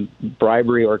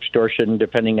 bribery or extortion,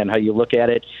 depending on how you look at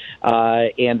it,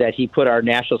 and that he put our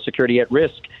national security at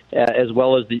risk, as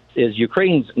well as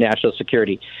Ukraine's national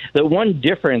security. The one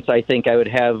difference I think I would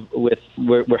have with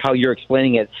how you're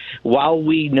explaining it, while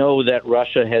we know that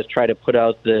Russia has tried to put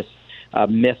out this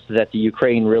myth that the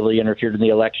Ukraine really interfered in the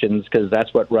elections, because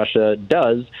that's what Russia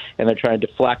does, and they're trying to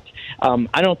deflect,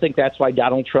 I don't think that's why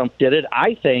Donald Trump did it.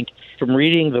 I think, from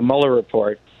reading the Mueller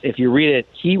report, If you read it,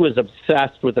 he was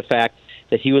obsessed with the fact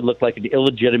that he would look like an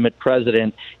illegitimate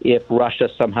president if Russia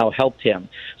somehow helped him.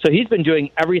 So he's been doing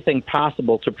everything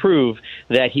possible to prove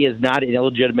that he is not an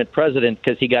illegitimate president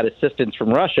because he got assistance from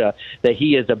Russia, that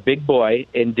he is a big boy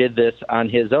and did this on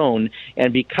his own.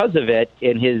 And because of it,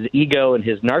 in his ego and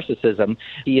his narcissism,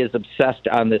 he is obsessed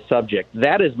on this subject.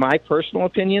 That is my personal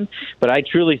opinion, but I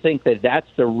truly think that that's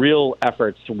the real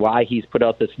efforts why he's put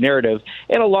out this narrative.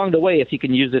 And along the way, if he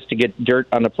can use this to get dirt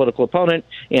on a political opponent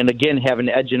and, again, have an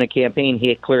edge in a campaign,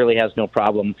 he clearly has no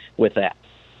problem with that.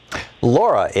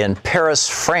 Laura in Paris,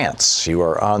 France. You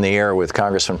are on the air with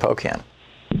Congressman Pocan.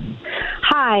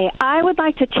 Hi. I would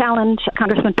like to challenge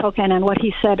Congressman Pocan on what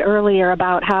he said earlier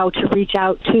about how to reach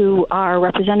out to our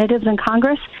representatives in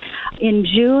Congress. In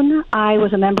June, I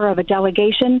was a member of a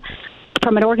delegation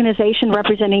from an organization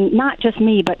representing not just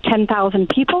me, but 10,000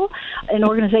 people, an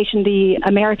organization, the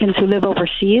Americans Who Live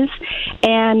Overseas.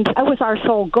 And it was our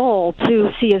sole goal to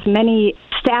see as many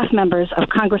staff members of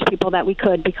Congress people that we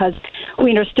could, because we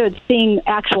understood seeing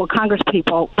actual Congress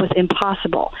people was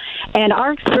impossible. And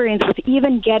our experience with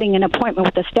even getting an appointment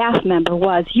with a staff member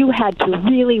was you had to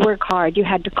really work hard. You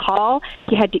had to call,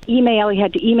 you had to email, you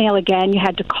had to email again, you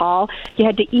had to call, you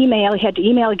had to email, you had to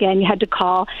email again, you had to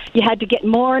call, you had to get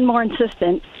more and more insistent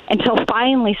until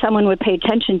finally someone would pay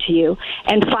attention to you,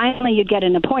 and finally you'd get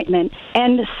an appointment.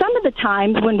 And some of the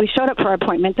times when we showed up for our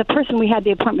appointment, the person we had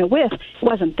the appointment with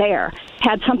wasn't there,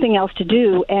 had something else to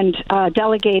do, and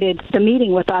delegated the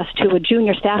meeting with us to a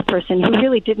junior staff person who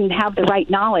really didn't have the right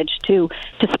knowledge to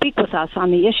speak with us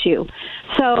on the issue.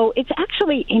 So it's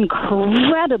actually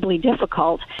incredibly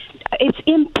difficult. It's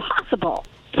impossible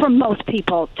for most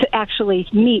people to actually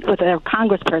meet with a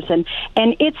congressperson,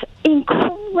 and it's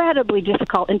incredibly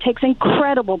difficult and takes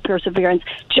incredible perseverance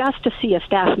just to see a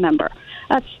staff member.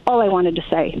 That's all I wanted to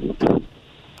say.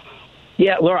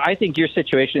 Yeah, Laura, I think your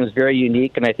situation is very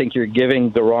unique, and I think you're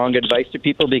giving the wrong advice to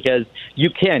people, because you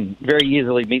can very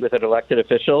easily meet with an elected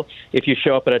official if you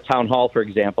show up at a town hall, for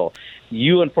example.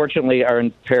 You, unfortunately, are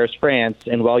in Paris, France,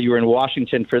 and while you were in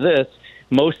Washington for this,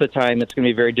 most of the time it's going to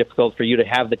be very difficult for you to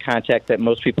have the contact that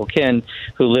most people can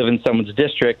who live in someone's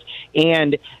district.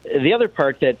 And the other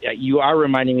part that you are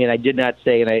reminding me, and I did not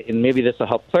say, and maybe this will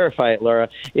help clarify it, Laura,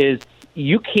 is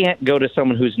you can't go to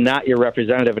someone who's not your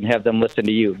representative and have them listen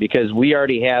to you, because we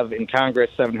already have in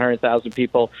Congress 700,000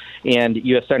 people, and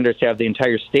U.S. senators have the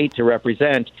entire state to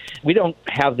represent. We don't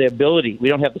have the ability, we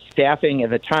don't have the staffing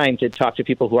and the time to talk to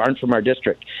people who aren't from our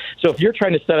district. So if you're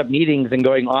trying to set up meetings and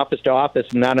going office to office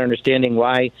and not understanding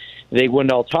why they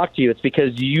wouldn't all talk to you, it's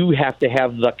because you have to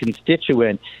have the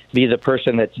constituent be the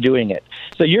person that's doing it.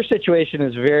 So your situation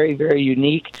is very, very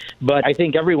unique, but I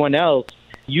think everyone else,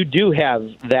 you do have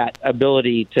that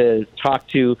ability to talk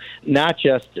to not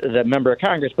just the member of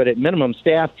Congress, but at minimum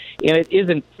staff, and it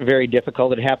isn't very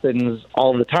difficult. It happens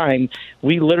all the time.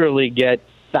 We literally get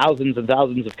thousands and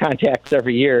thousands of contacts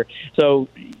every year. So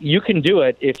you can do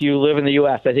it if you live in the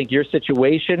U.S. I think your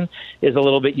situation is a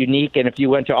little bit unique, and if you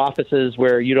went to offices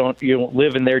where you don't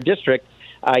live in their district,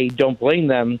 I don't blame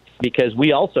them, because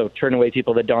we also turn away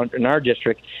people that don't in our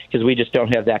district because we just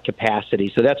don't have that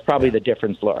capacity. So that's probably the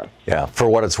difference, Laura. Yeah, for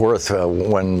what it's worth,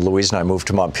 when Louise and I moved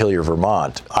to Montpelier,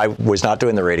 Vermont, I was not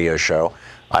doing the radio show.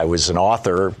 I was an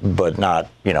author, but not,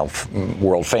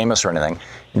 world famous or anything.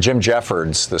 Jim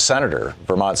Jeffords, the senator,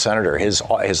 Vermont senator, his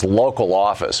local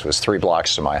office was 3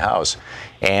 blocks to my house.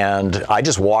 And I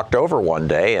just walked over one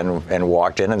day and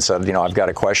walked in and said, I've got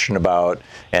a question about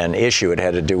an issue. It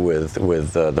had to do with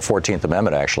the 14th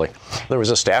Amendment, actually. There was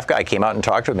a staff guy came out and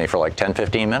talked with me for like 10,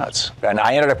 15 minutes. And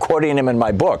I ended up quoting him in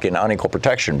my book, in Unequal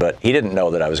Protection, but he didn't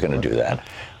know that I was going to do that.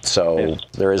 So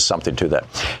there is something to that.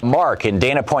 Mark in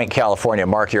Dana Point, California.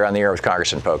 Mark, you're on the air with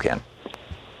Congressman Pocan.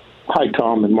 Hi,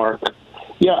 Tom and Mark.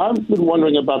 Yeah, I've been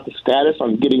wondering about the status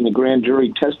on getting the grand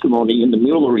jury testimony in the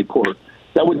Mueller report.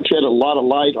 That would shed a lot of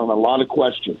light on a lot of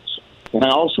questions. And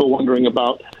I'm also wondering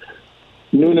about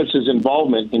Nunes's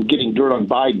involvement in getting dirt on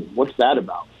Biden. What's that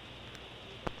about?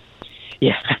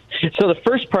 Yeah. So the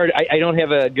first part, I don't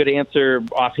have a good answer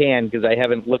offhand, because I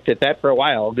haven't looked at that for a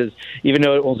while, because even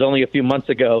though it was only a few months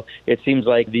ago, it seems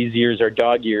like these years are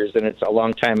dog years, and it's a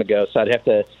long time ago. So I'd have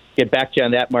to get back to you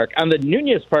on that, Mark. On the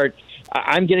Nunes part,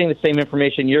 I'm getting the same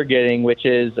information you're getting, which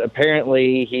is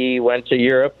apparently he went to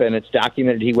Europe, and it's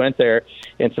documented he went there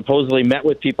and supposedly met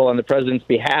with people on the president's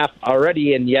behalf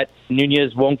already, and yet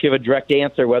Nunes won't give a direct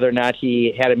answer whether or not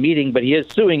he had a meeting, but he is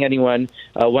suing anyone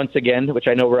once again, which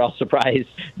I know we're all surprised.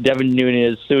 Devin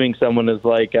Nunes suing someone is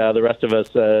like the rest of us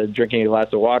drinking a glass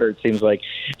of water, it seems like.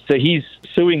 So he's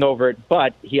suing over it,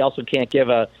 but he also can't give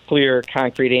a clear,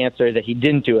 concrete answer that he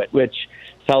didn't do it, which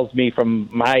tells me from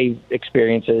my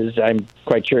experiences, I'm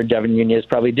quite sure Devin Nunes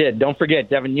probably did. Don't forget,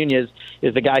 Devin Nunes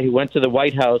is the guy who went to the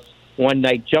White House one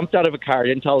night, jumped out of a car,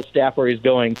 didn't tell his staff where he was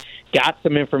going, got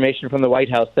some information from the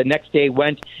White House. The next day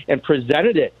went and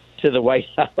presented it to the White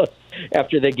House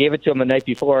after they gave it to him the night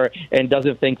before, and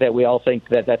doesn't think that we all think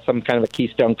that that's some kind of a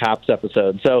Keystone Cops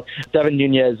episode. So Devin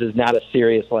Nunes is not a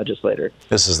serious legislator.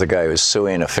 This is the guy who's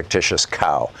suing a fictitious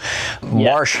cow.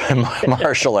 Yeah.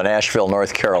 Marshall in Asheville,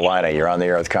 North Carolina. You're on the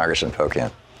air with Congressman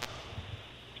Pocan.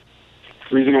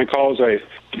 The reason I call is I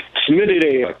submitted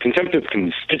a contempt of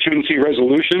constituency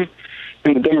resolution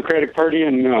in the Democratic Party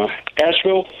in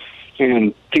Asheville,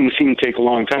 and things seem to take a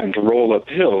long time to roll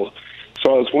uphill.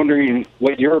 So I was wondering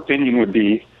what your opinion would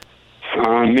be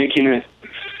on making it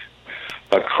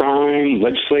a crime,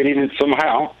 legislating it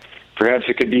somehow. Perhaps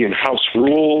it could be in House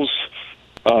rules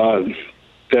that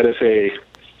if a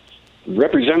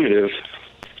representative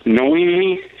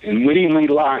knowingly and wittingly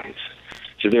lies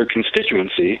to their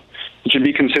constituency, it should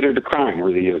be considered a crime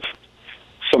worthy of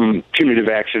some punitive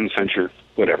action, censure,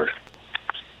 whatever.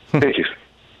 Thank you.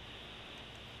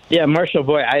 Yeah, Marshall,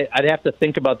 boy, I'd have to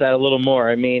think about that a little more.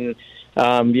 I mean,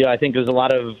 I think there's a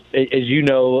lot of, as you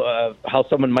know, how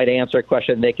someone might answer a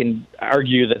question. They can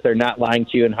argue that they're not lying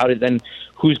to you, and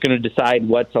who's going to decide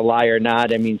what's a lie or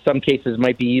not. I mean, some cases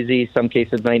might be easy, some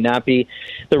cases might not be.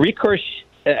 The recourse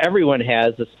everyone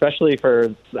has, especially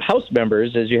for House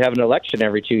members, is you have an election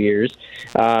every 2 years.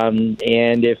 And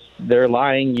if they're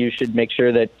lying, you should make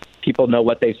sure that people know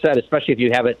what they've said, especially if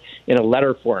you have it in a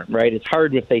letter form, right? It's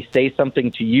hard if they say something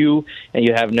to you and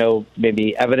you have no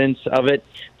maybe evidence of it.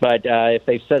 But if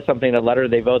they've said something in a letter,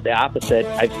 they vote the opposite.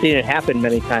 I've seen it happen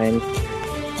many times.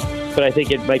 But I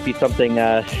think it might be something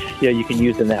you can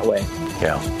use in that way.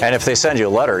 Yeah, and if they send you a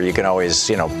letter, you can always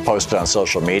post it on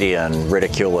social media and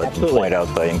ridicule it. Absolutely. And point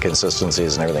out the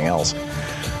inconsistencies and everything else.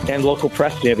 And local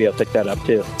press maybe will pick that up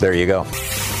too. There you go.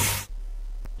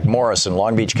 Morris in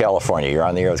Long Beach, California. You're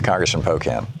on the air with Congressman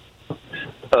Pocan.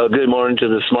 Good morning to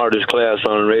the smartest class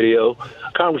on radio.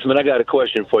 Congressman, I got a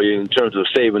question for you in terms of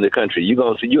saving the country. You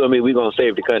and me, we're going to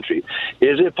save the country.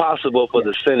 Is it possible for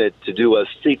the Senate to do a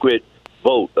secret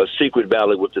vote, a secret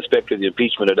ballot with respect to the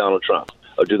impeachment of Donald Trump?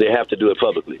 Or do they have to do it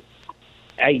publicly?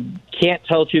 I can't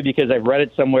tell you because I've read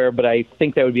it somewhere, but I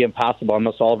think that would be impossible.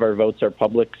 Almost all of our votes are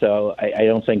public, so I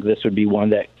don't think this would be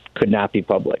one that could not be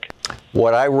public.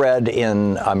 What I read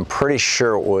I'm pretty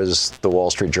sure it was the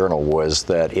Wall Street Journal, was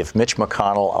that if Mitch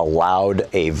McConnell allowed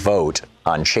a vote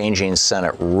on changing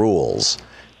Senate rules,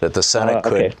 that the Senate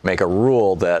could make a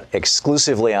rule that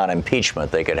exclusively on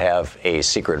impeachment they could have a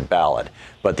secret ballot.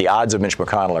 But the odds of Mitch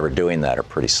McConnell ever doing that are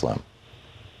pretty slim.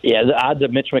 Yeah, the odds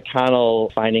of Mitch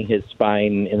McConnell finding his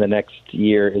spine in the next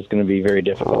year is going to be very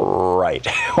difficult. Right.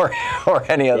 or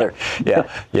any other.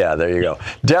 Yeah, there you go.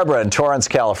 Deborah in Torrance,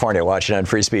 California, watching on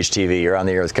Free Speech TV. You're on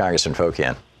the air with Congressman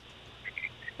Pocan.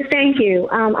 Thank you.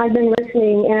 I've been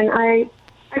listening, and I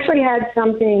actually had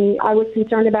something I was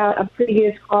concerned about a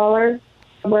previous caller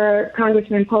where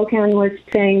Congressman Pocan was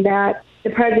saying that the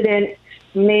president's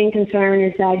main concern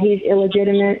is that he's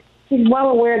illegitimate. He's well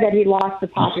aware that he lost the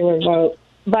popular vote.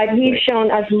 But he's shown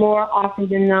us more often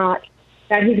than not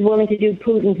that he's willing to do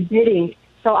Putin's bidding.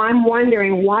 So I'm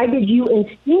wondering, why did you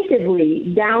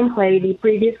instinctively downplay the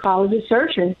previous caller's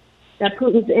assertion that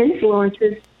Putin's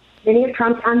influences many of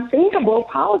Trump's unthinkable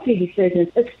policy decisions,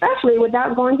 especially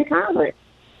without going to Congress?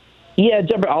 Yeah,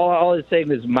 Deborah, all I'm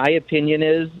saying is my opinion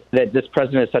is that this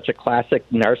president is such a classic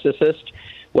narcissist.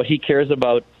 What he cares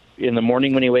about in the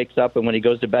morning when he wakes up and when he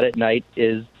goes to bed at night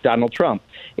is Donald Trump.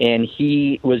 And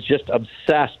he was just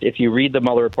obsessed. If you read the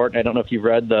Mueller report, and I don't know if you've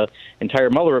read the entire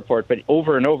Mueller report, but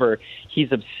over and over,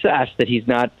 he's obsessed that he's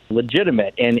not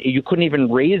legitimate. And you couldn't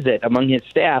even raise it among his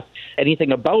staff,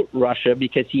 anything about Russia,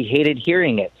 because he hated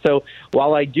hearing it. So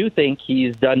while I do think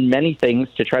he's done many things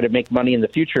to try to make money in the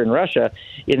future in Russia,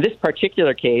 in this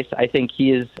particular case, I think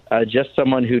he is just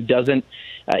someone who doesn't,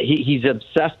 he's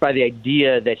obsessed by the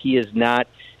idea that he is not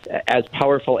as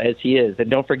powerful as he is. And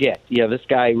don't forget, this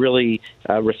guy really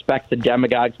respects the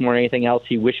demagogues more than anything else.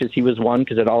 He wishes he was one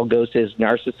because it all goes to his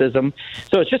narcissism.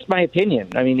 So it's just my opinion.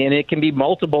 I mean, and it can be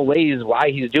multiple ways why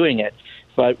he's doing it.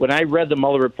 But when I read the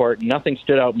Mueller report, nothing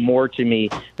stood out more to me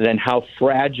than how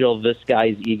fragile this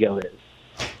guy's ego is.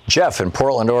 Jeff in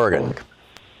Portland, Oregon.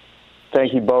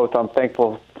 Thank you both. I'm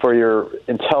thankful for your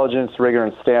intelligence, rigor,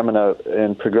 and stamina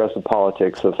in progressive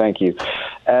politics, so thank you.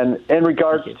 And in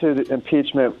regards to the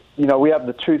impeachment, we have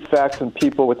the truth, facts, and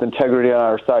people with integrity on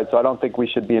our side, so I don't think we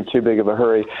should be in too big of a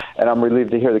hurry. And I'm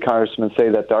relieved to hear the congressman say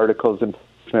that the articles of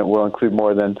impeachment will include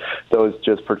more than those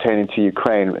just pertaining to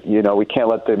Ukraine. We can't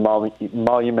let the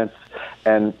emoluments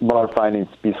and Mueller findings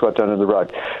be swept under the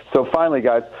rug. So finally,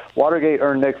 guys, Watergate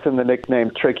earned Nixon the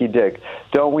nickname Tricky Dick.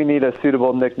 Don't we need a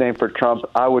suitable nickname for Trump?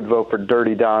 I would vote for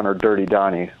Dirty Don or Dirty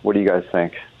Donnie. What do you guys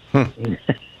think?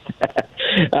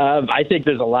 I think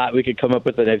there's a lot we could come up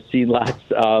with, and I've seen lots.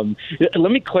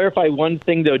 Let me clarify one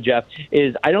thing, though, Jeff,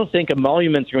 is I don't think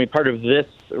emoluments are going to be part of this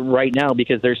right now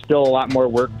because there's still a lot more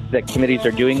work that committees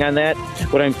are doing on that.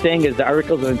 What I'm saying is the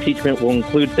articles of impeachment will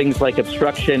include things like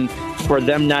obstruction for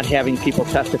them not having people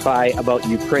testify about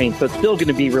Ukraine. So it's still going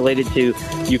to be related to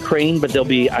Ukraine, but there'll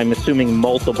be, I'm assuming,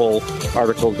 multiple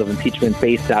articles of impeachment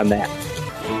based on that.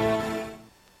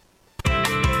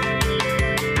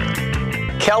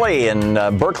 Kelly in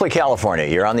Berkeley, California.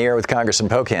 You're on the air with Congressman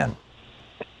Pocan.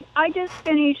 I just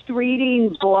finished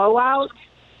reading Blowout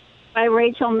by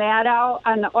Rachel Maddow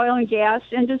on the oil and gas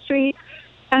industry,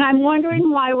 and I'm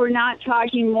wondering why we're not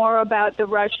talking more about the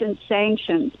Russian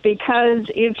sanctions, because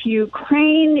if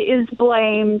Ukraine is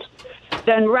blamed,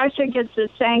 then Russia gets the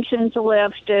sanctions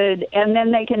lifted, and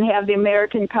then they can have the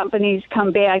American companies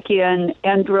come back in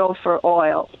and drill for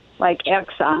oil, like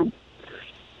Exxon.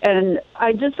 And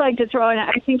I'd just like to throw in,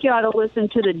 I think you ought to listen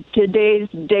to the today's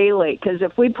Daily, because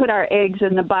if we put our eggs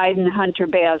in the Biden-Hunter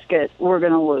basket, we're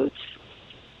going to lose.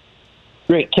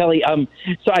 Great, Kelly.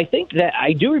 So I think that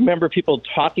I do remember people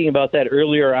talking about that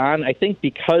earlier on. I think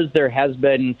because there has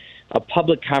been a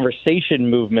public conversation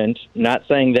movement, not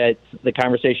saying that the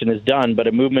conversation is done, but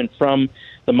a movement from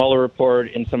the Mueller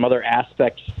report and some other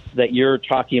aspects that you're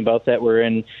talking about that were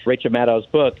in Rachel Maddow's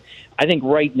book. I think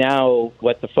right now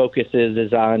what the focus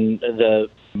is on the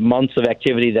months of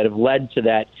activity that have led to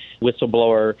that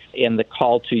whistleblower and the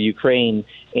call to Ukraine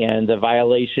and the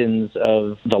violations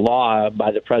of the law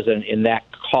by the president in that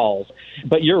call.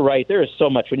 But you're right, there is so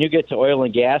much. When you get to oil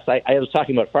and gas, I was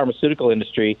talking about pharmaceutical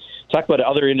industry, talk about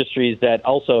other industries that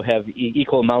also have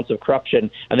equal amounts of corruption.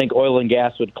 I think oil and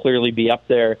gas would clearly be up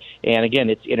there. And again,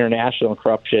 it's international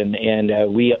corruption,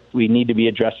 and we need to be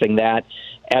addressing that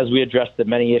as we address the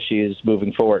many issues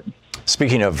moving forward.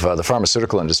 Speaking of the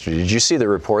pharmaceutical industry, did you see the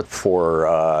report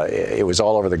it was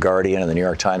all over The Guardian and the New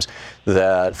York Times,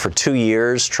 that for 2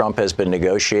 years Trump has been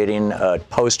negotiating a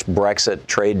post-Brexit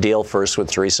trade deal, first with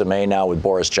Theresa May, now with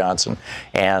Boris Johnson,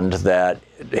 and that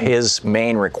his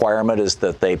main requirement is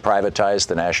that they privatize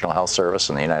the National Health Service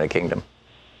in the United Kingdom?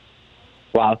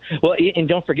 Wow. Well, and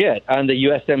don't forget, on the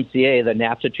USMCA, the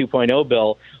NAFTA 2.0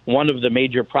 bill, one of the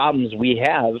major problems we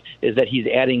have is that he's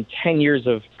adding 10 years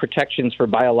of protections for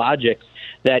biologics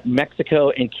that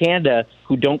Mexico and Canada,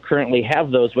 who don't currently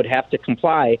have those, would have to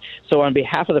comply. So on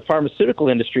behalf of the pharmaceutical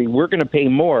industry, we're going to pay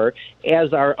more,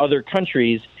 as are other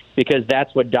countries, because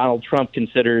that's what Donald Trump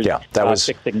considers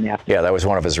fixing NAFTA. Yeah, that was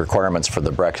one of his requirements for the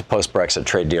post-Brexit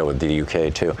trade deal with the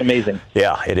UK, too. Amazing.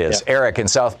 Yeah, it is. Yeah. Eric in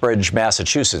Southbridge,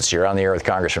 Massachusetts. You're on the air with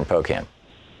Congressman Pocan.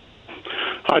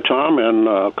 Hi, Tom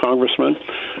and Congressman.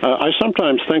 I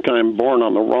sometimes think I'm born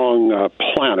on the wrong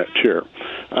planet here.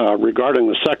 Regarding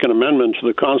the Second Amendment to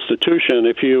the Constitution,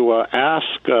 if you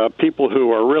ask people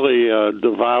who are really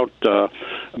devout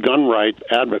gun right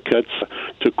advocates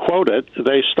to quote it,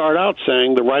 they start out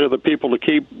saying the right of the people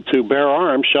to bear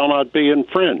arms shall not be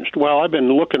infringed. Well, I've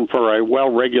been looking for a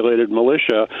well-regulated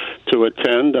militia to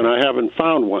attend, and I haven't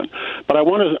found one. But I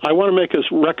want to make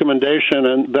this recommendation,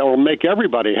 and that will make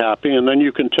everybody happy, and then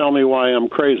you can tell me why I'm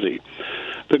crazy.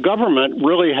 The government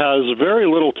really has very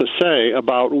little to say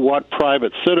about what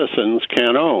private citizens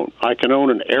can own. I can own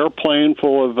an airplane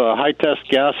full of high-test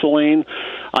gasoline.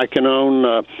 I can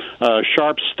own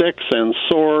sharp sticks and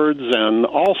swords and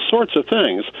all sorts of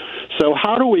things. So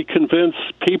how do we convince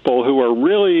people who are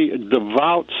really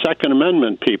devout Second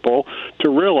Amendment people to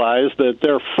realize that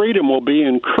their freedom will be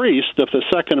increased if the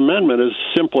Second Amendment is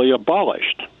simply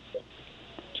abolished?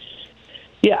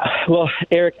 Yeah, well,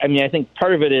 Eric, I think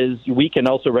part of it is we can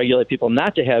also regulate people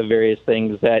not to have various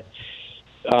things that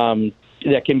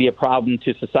that can be a problem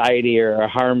to society or a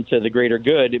harm to the greater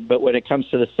good. But when it comes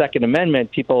to the Second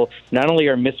Amendment, people not only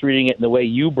are misreading it in the way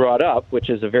you brought up, which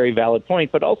is a very valid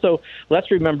point, but also let's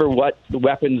remember what the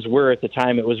weapons were at the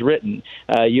time it was written.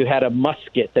 You had a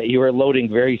musket that you were loading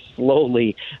very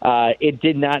slowly.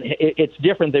 It's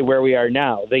different than where we are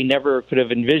now. They never could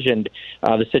have envisioned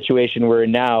the situation we're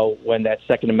in now when that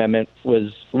Second Amendment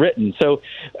was written. So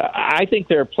I think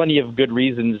there are plenty of good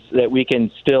reasons that we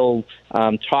can still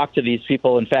talk to these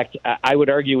people. In fact, I would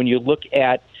argue when you look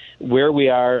at where we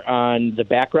are on the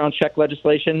background check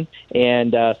legislation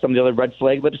and some of the other red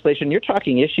flag legislation, you're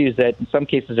talking issues that in some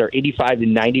cases are 85 to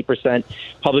 90%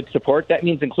 public support. That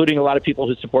means including a lot of people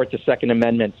who support the Second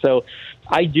Amendment. So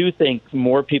I do think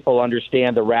more people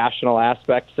understand the rational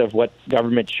aspects of what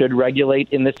government should regulate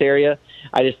in this area.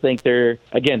 I just think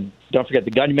again, don't forget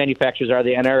the gun manufacturers are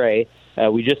the NRA.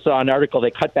 We just saw an article.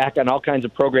 They cut back on all kinds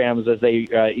of programs as they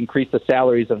increase the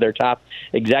salaries of their top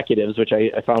executives, which I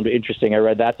found interesting. I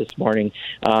read that this morning.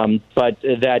 But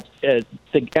that the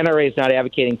NRA is not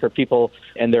advocating for people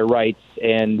and their rights,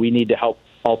 and we need to help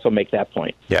also make that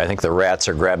point. Yeah, I think the rats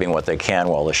are grabbing what they can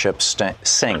while the ship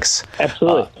sinks.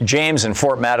 Absolutely. James in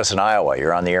Fort Madison, Iowa,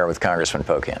 you're on the air with Congressman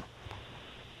Pocan.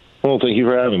 Well, thank you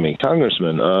for having me.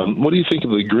 Congressman, what do you think of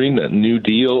the Green New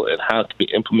Deal and how it to be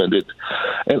implemented?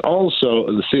 And also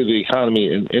the state of the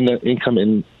economy and income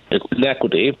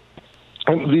inequity.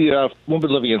 The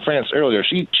woman living in France earlier,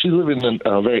 she lived in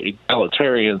a very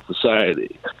egalitarian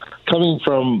society. Coming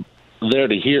from there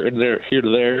to here and here to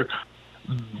there,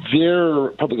 their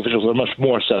public officials are much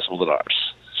more accessible than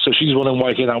ours. So she's wondering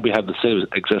why can't we have the same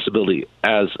accessibility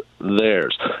as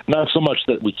theirs? Not so much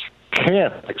that we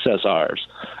can't access ours;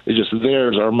 it's just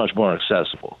theirs are much more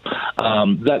accessible.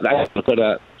 That I have to put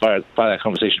by that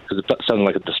conversation because it sounded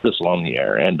like a dismissal on the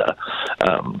air, and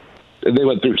they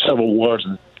went through several wars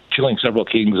and killing several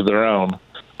kings of their own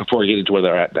before getting to where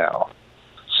they're at now.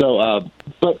 So,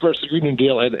 but versus the Green New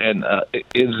Deal and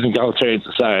is an egalitarian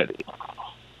society.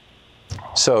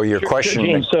 So your question?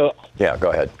 James, yeah,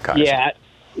 go ahead, Congressman. Yeah.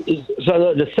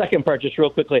 So the second part, just real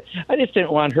quickly, I just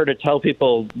didn't want her to tell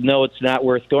people, no, it's not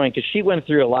worth going, because she went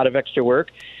through a lot of extra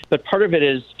work. But part of it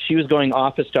is she was going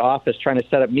office to office trying to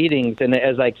set up meetings. And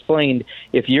as I explained,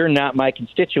 if you're not my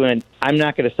constituent, I'm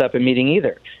not going to set up a meeting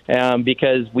either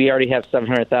because we already have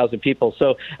 700,000 people.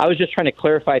 So I was just trying to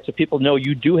clarify it so people know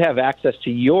you do have access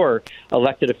to your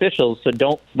elected officials. So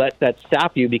don't let that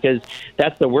stop you because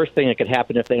that's the worst thing that could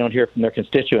happen if they don't hear from their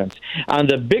constituents. On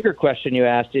the bigger question you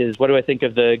asked is, what do I think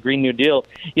of the Green New Deal?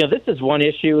 You know, this is one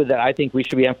issue that I think we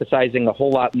should be emphasizing a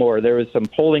whole lot more. There was some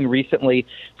polling recently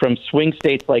from swing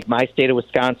states like my state of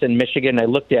Wisconsin, Michigan. I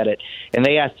looked at it, and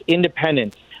they asked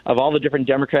independents of all the different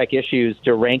Democratic issues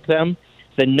to rank them.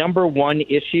 The number one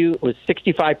issue was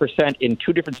 65% in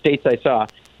two different states I saw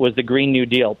was the Green New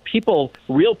Deal.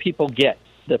 Real people get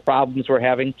the problems we're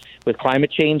having with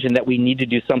climate change and that we need to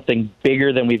do something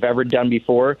bigger than we've ever done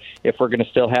before if we're going to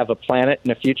still have a planet in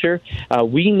the future.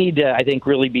 We need to, I think,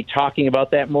 really be talking about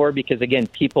that more because, again,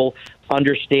 people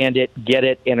understand it, get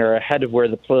it, and are ahead of where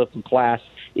the political class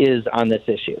is on this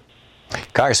issue.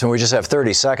 Congressman, we just have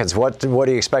 30 seconds. What do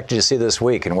you expect to see this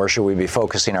week, and where should we be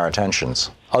focusing our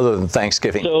attentions, other than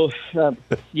Thanksgiving? So,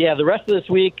 the rest of this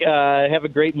week, have a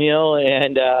great meal,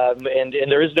 and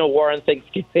there is no war on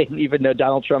Thanksgiving, even though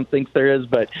Donald Trump thinks there is.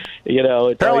 But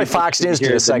apparently Fox News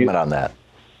did a segment on that.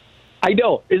 I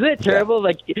know. Isn't it terrible? Yeah.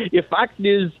 Like, if Fox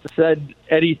News said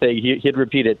anything, he'd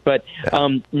repeat it. But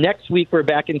next week, we're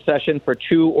back in session for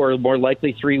 2 or more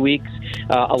likely 3 weeks.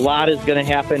 A lot is going to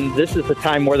happen. This is the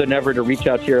time more than ever to reach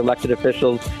out to your elected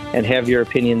officials and have your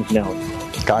opinions known.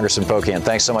 Congressman Pocan,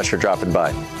 thanks so much for dropping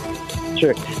by.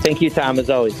 Sure. Thank you, Tom, as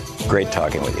always. Great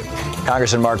talking with you.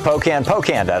 Congressman Mark Pocan,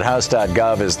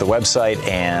 pocan.house.gov is the website,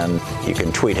 and you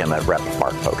can tweet him at Rep.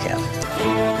 Mark Pocan.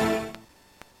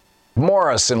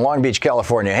 Morris in Long Beach,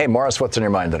 California. Hey, Morris, what's on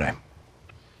your mind today?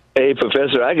 Hey,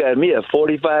 Professor, I got me a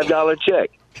 $45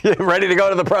 check. Ready to go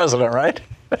to the president, right?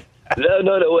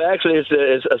 No. Actually,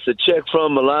 it's a check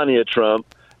from Melania Trump,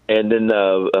 and then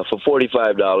for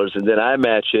 $45, and then I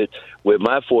match it with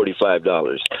my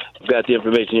 $45. I've got the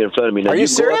information here in front of me. Now, are you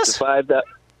serious?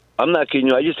 I'm not kidding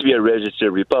you. I used to be a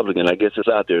registered Republican. I guess it's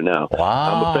out there now. Wow.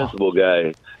 I'm a principal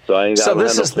guy, so I ain't got. So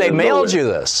this is they mailed you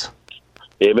this.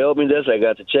 They mailed me this. I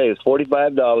got the check. It's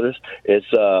 $45. It's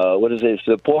what is it?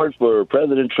 Support for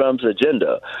President Trump's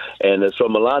agenda, and it's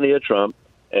from Melania Trump.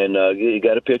 And you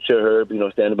got a picture of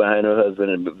her, standing behind her husband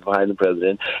and behind the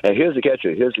president. And here's the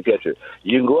catcher.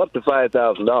 You can go up to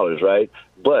 $5,000, right?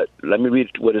 But let me read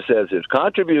what it says. It's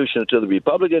contributions to the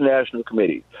Republican National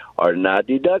Committee are not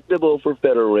deductible for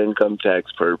federal income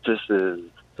tax purposes.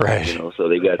 Right. You know, so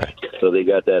they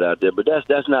got that out there. But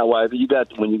that's not why you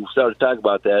got when you started talking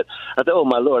about that. I thought, oh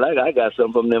my Lord, I got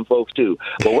some from them folks too.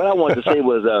 But what I wanted to say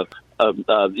was,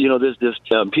 you know, this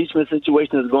impeachment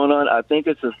situation that's going on. I think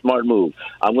it's a smart move.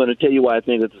 I'm going to tell you why I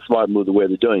think it's a smart move the way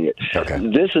they're doing it. Okay.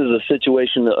 This is a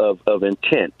situation of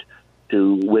intent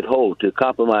to withhold, to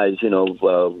compromise. You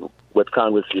know, what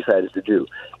Congress decided to do.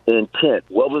 Intent.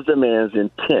 What was the man's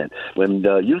intent? When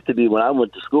used to be when I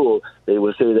went to school, they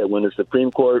would say that when the Supreme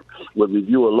Court would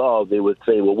review a law, they would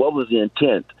say, well, what was the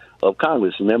intent of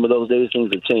Congress? Remember those days?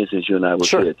 Things have changed since you and I were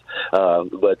kids.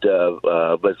 But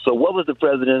so what was the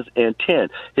president's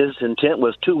intent? His intent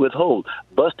was to withhold,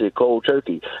 busted cold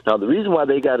turkey. Now, the reason why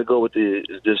they got to go with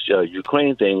this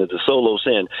Ukraine thing is a solo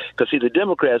sin, because, see, the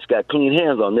Democrats got clean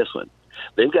hands on this one.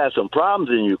 They've got some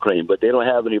problems in Ukraine, but they don't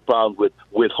have any problems with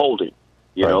withholding.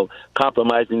 You know,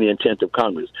 compromising the intent of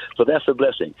Congress. So that's a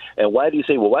blessing. And why do you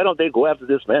say, well, why don't they go after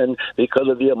this man because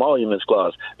of the emoluments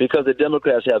clause? Because the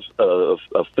Democrats have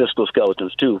fiscal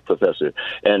skeletons too, Professor.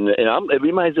 And it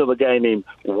reminds me of a guy named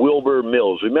Wilbur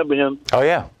Mills. Remember him? Oh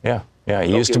yeah.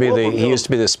 He used to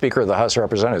be the Speaker of the House of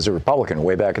Representatives, a Republican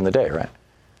way back in the day, right?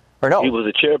 Or no? He was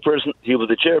the chairperson. He was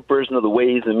the chairperson of the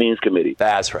Ways and Means Committee.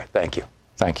 That's right. Thank you.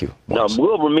 Now,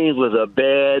 Wilbur Means was a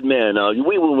bad man. Now,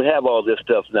 we have all this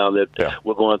stuff now that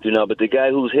we're going through now, but the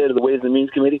guy who's head of the Ways and Means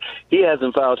Committee, he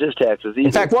hasn't filed his taxes either.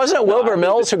 In fact, wasn't it Wilbur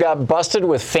Mills who got busted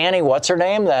with Fannie, what's her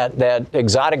name, that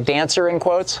exotic dancer in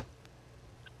quotes?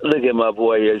 Look at my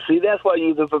boy here. See, that's why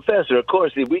you're the professor. Of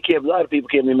course, a lot of people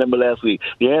can't remember last week.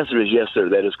 The answer is yes, sir.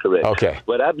 That is correct. Okay.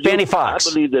 But Fannie Fox.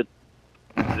 I believe that.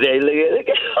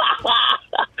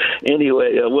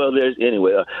 Anyway,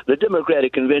 the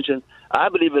Democratic Convention, I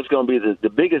believe it's going to be the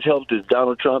biggest help to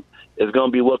Donald Trump is going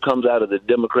to be what comes out of the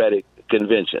Democratic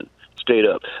Convention, straight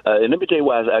up. And let me tell you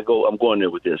why I'm going there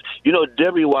with this. You know,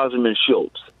 Debbie Wasserman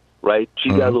Schultz, right?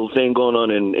 She's got a little thing going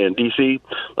on in D.C.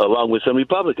 along with some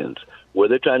Republicans, where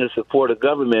they're trying to support a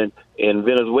government in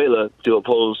Venezuela to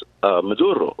oppose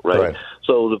Maduro, right?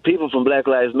 So the people from Black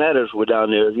Lives Matter were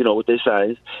down there, you know, with their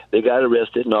signs. They got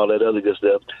arrested and all that other good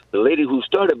stuff. The lady who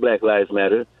started Black Lives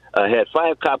Matter had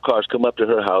 5 cop cars come up to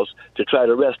her house to try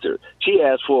to arrest her. She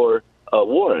asked for a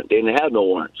warrant. They didn't have no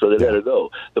warrant, so they let her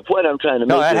go. The point I'm trying to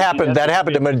make that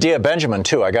happened to Medea Benjamin,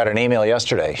 too. I got an email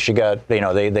yesterday. She got,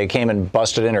 they came and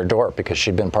busted in her door because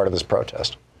she'd been part of this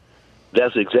protest.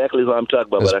 That's exactly what I'm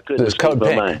talking about, but I couldn't escape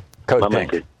my mind. Code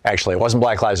Pink. Actually, it wasn't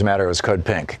Black Lives Matter, it was Code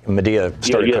Pink. Medea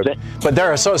started Code Pink. But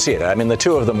they're associated. I mean, the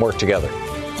two of them work together.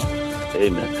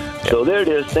 Amen. Yeah. So there it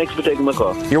is. Thanks for taking my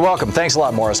call. You're welcome. Thanks a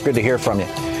lot, Morris. Good to hear from you.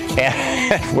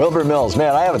 And Wilbur Mills,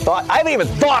 man, I haven't even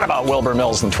thought about Wilbur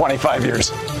Mills in 25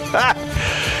 years.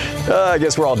 I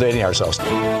guess we're all dating ourselves.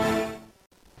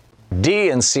 Dee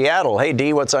in Seattle. Hey,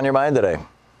 Dee, what's on your mind today?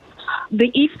 The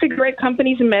e-cigarette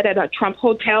companies met at a Trump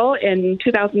hotel in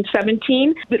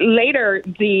 2017. But later,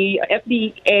 the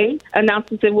FDA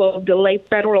announces it will delay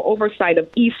federal oversight of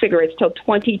e-cigarettes till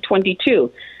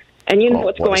 2022. And you know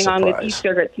what's going on with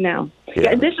e-cigarettes now.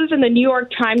 Yeah, this is in the New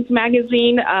York Times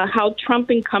Magazine, how Trump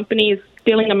and company is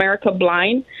stealing America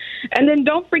blind. And then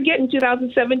don't forget, in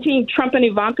 2017, Trump and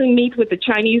Ivanka meet with the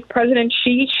Chinese President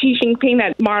Xi Jinping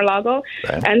at Mar-a-Lago.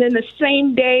 Right. And then the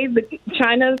same day,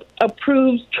 China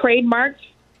approves trademarks,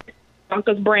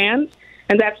 Ivanka's brands,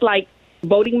 and that's like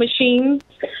voting machines,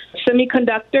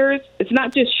 semiconductors. It's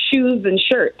not just shoes and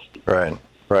shirts.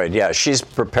 Right. Yeah, she's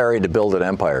preparing to build an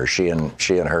empire. She and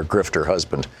her grifter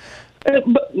husband.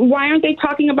 But why aren't they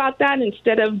talking about that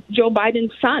instead of Joe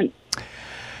Biden's son?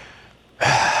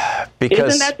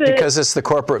 Because it's the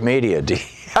corporate media, Dee.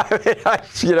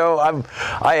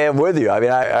 I am with you. I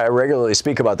mean, I regularly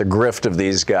speak about the grift of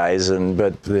these guys,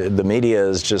 but the media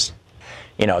is just,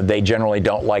 they generally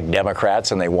don't like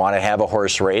Democrats and they want to have a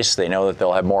horse race. They know that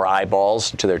they'll have more eyeballs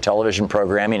to their television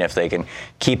programming if they can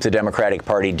keep the Democratic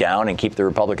Party down and keep the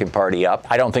Republican Party up.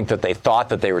 I don't think that they thought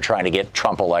that they were trying to get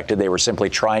Trump elected. They were simply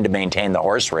trying to maintain the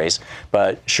horse race.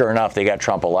 But sure enough, they got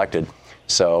Trump elected.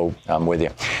 So I'm with you.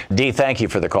 Dee, thank you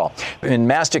for the call. In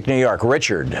Mastic, New York,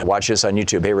 Richard, watch this on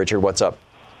YouTube. Hey, Richard, what's up?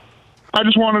 I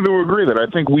just wanted to agree that I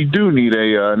think we do need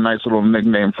a nice little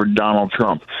nickname for Donald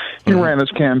Trump. He ran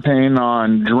his campaign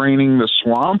on draining the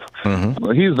swamp.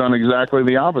 Well, he's done exactly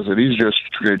the opposite. He's just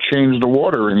changed the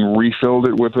water and refilled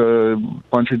it with a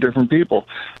bunch of different people.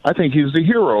 I think he's the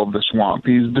hero of the swamp.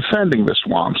 He's defending the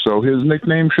swamp, so his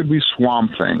nickname should be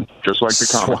Swamp Thing, just like the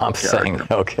comic Swamp Thing,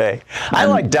 okay. I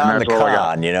like Don the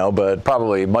Con, but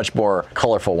probably much more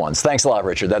colorful ones. Thanks a lot,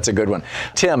 Richard. That's a good one.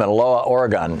 Tim in Aloha,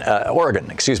 Oregon.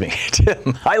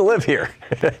 Tim, I live here.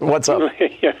 What's up?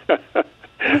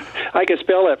 I can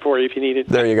spell that for you if you need it.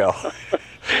 There you go.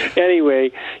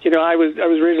 Anyway, I was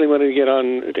originally wanting to get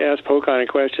on to ask Pocan a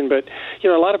question, but a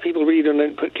lot of people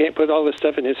really can't put all this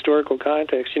stuff in historical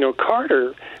context.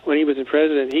 Carter, when he was the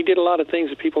president, he did a lot of things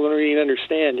that people don't really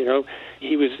understand.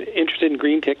 He was interested in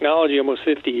green technology almost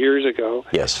 50 years ago.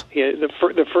 Yes.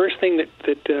 The first thing that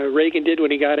Reagan did when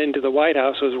he got into the White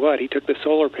House was what? He took the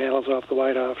solar panels off the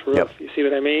White House roof. Yep. You see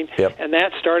what I mean? Yep. And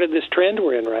that started this trend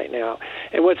we're in right now.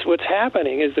 And what's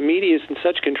happening is the media is in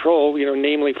such control,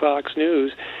 namely Fox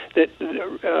News, that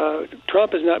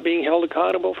Trump is not being held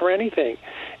accountable for anything.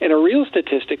 And a real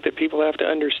statistic that people have to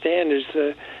understand is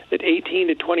that 18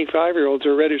 to 25-year-olds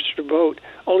are registered to vote.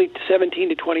 Only 17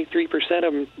 to 23%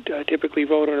 of them typically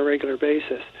vote on a regular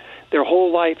basis. Their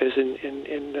whole life is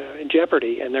in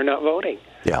jeopardy, and they're not voting.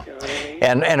 Yeah,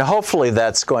 and hopefully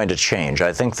that's going to change.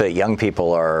 I think that young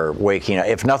people are waking up.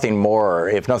 If nothing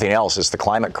else, is the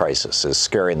climate crisis is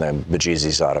scaring the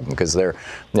bejesus out of them, because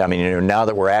now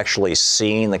that we're actually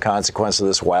seeing the consequence of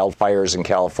this, wildfires in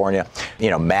California,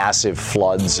 massive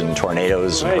floods and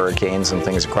tornadoes and hurricanes and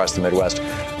things across the Midwest.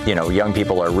 Young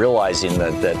people are realizing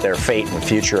that their fate and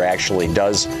future actually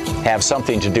does have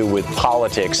something to do with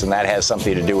politics, and that has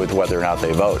something to do with whether or not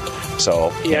they vote.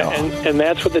 So and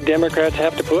that's what the Democrats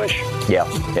have to push. Yeah,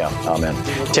 amen.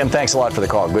 Tim, thanks a lot for the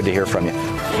call. Good to hear from you.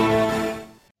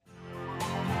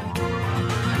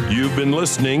 You've been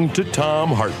listening to Thom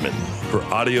Hartmann. For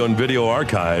audio and video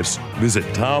archives, visit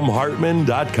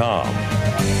thomhartmann.com.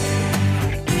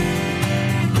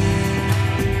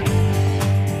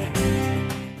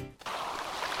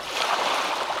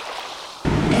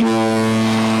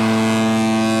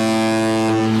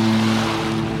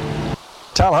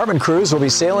 Thom Hartmann cruise will be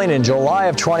sailing in July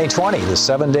of 2020. The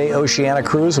 7-day Oceania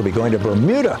cruise will be going to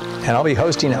Bermuda, and I'll be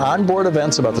hosting onboard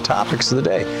events about the topics of the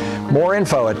day. More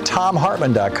info at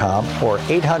thomhartmann.com or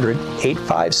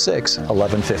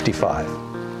 800-856-1155.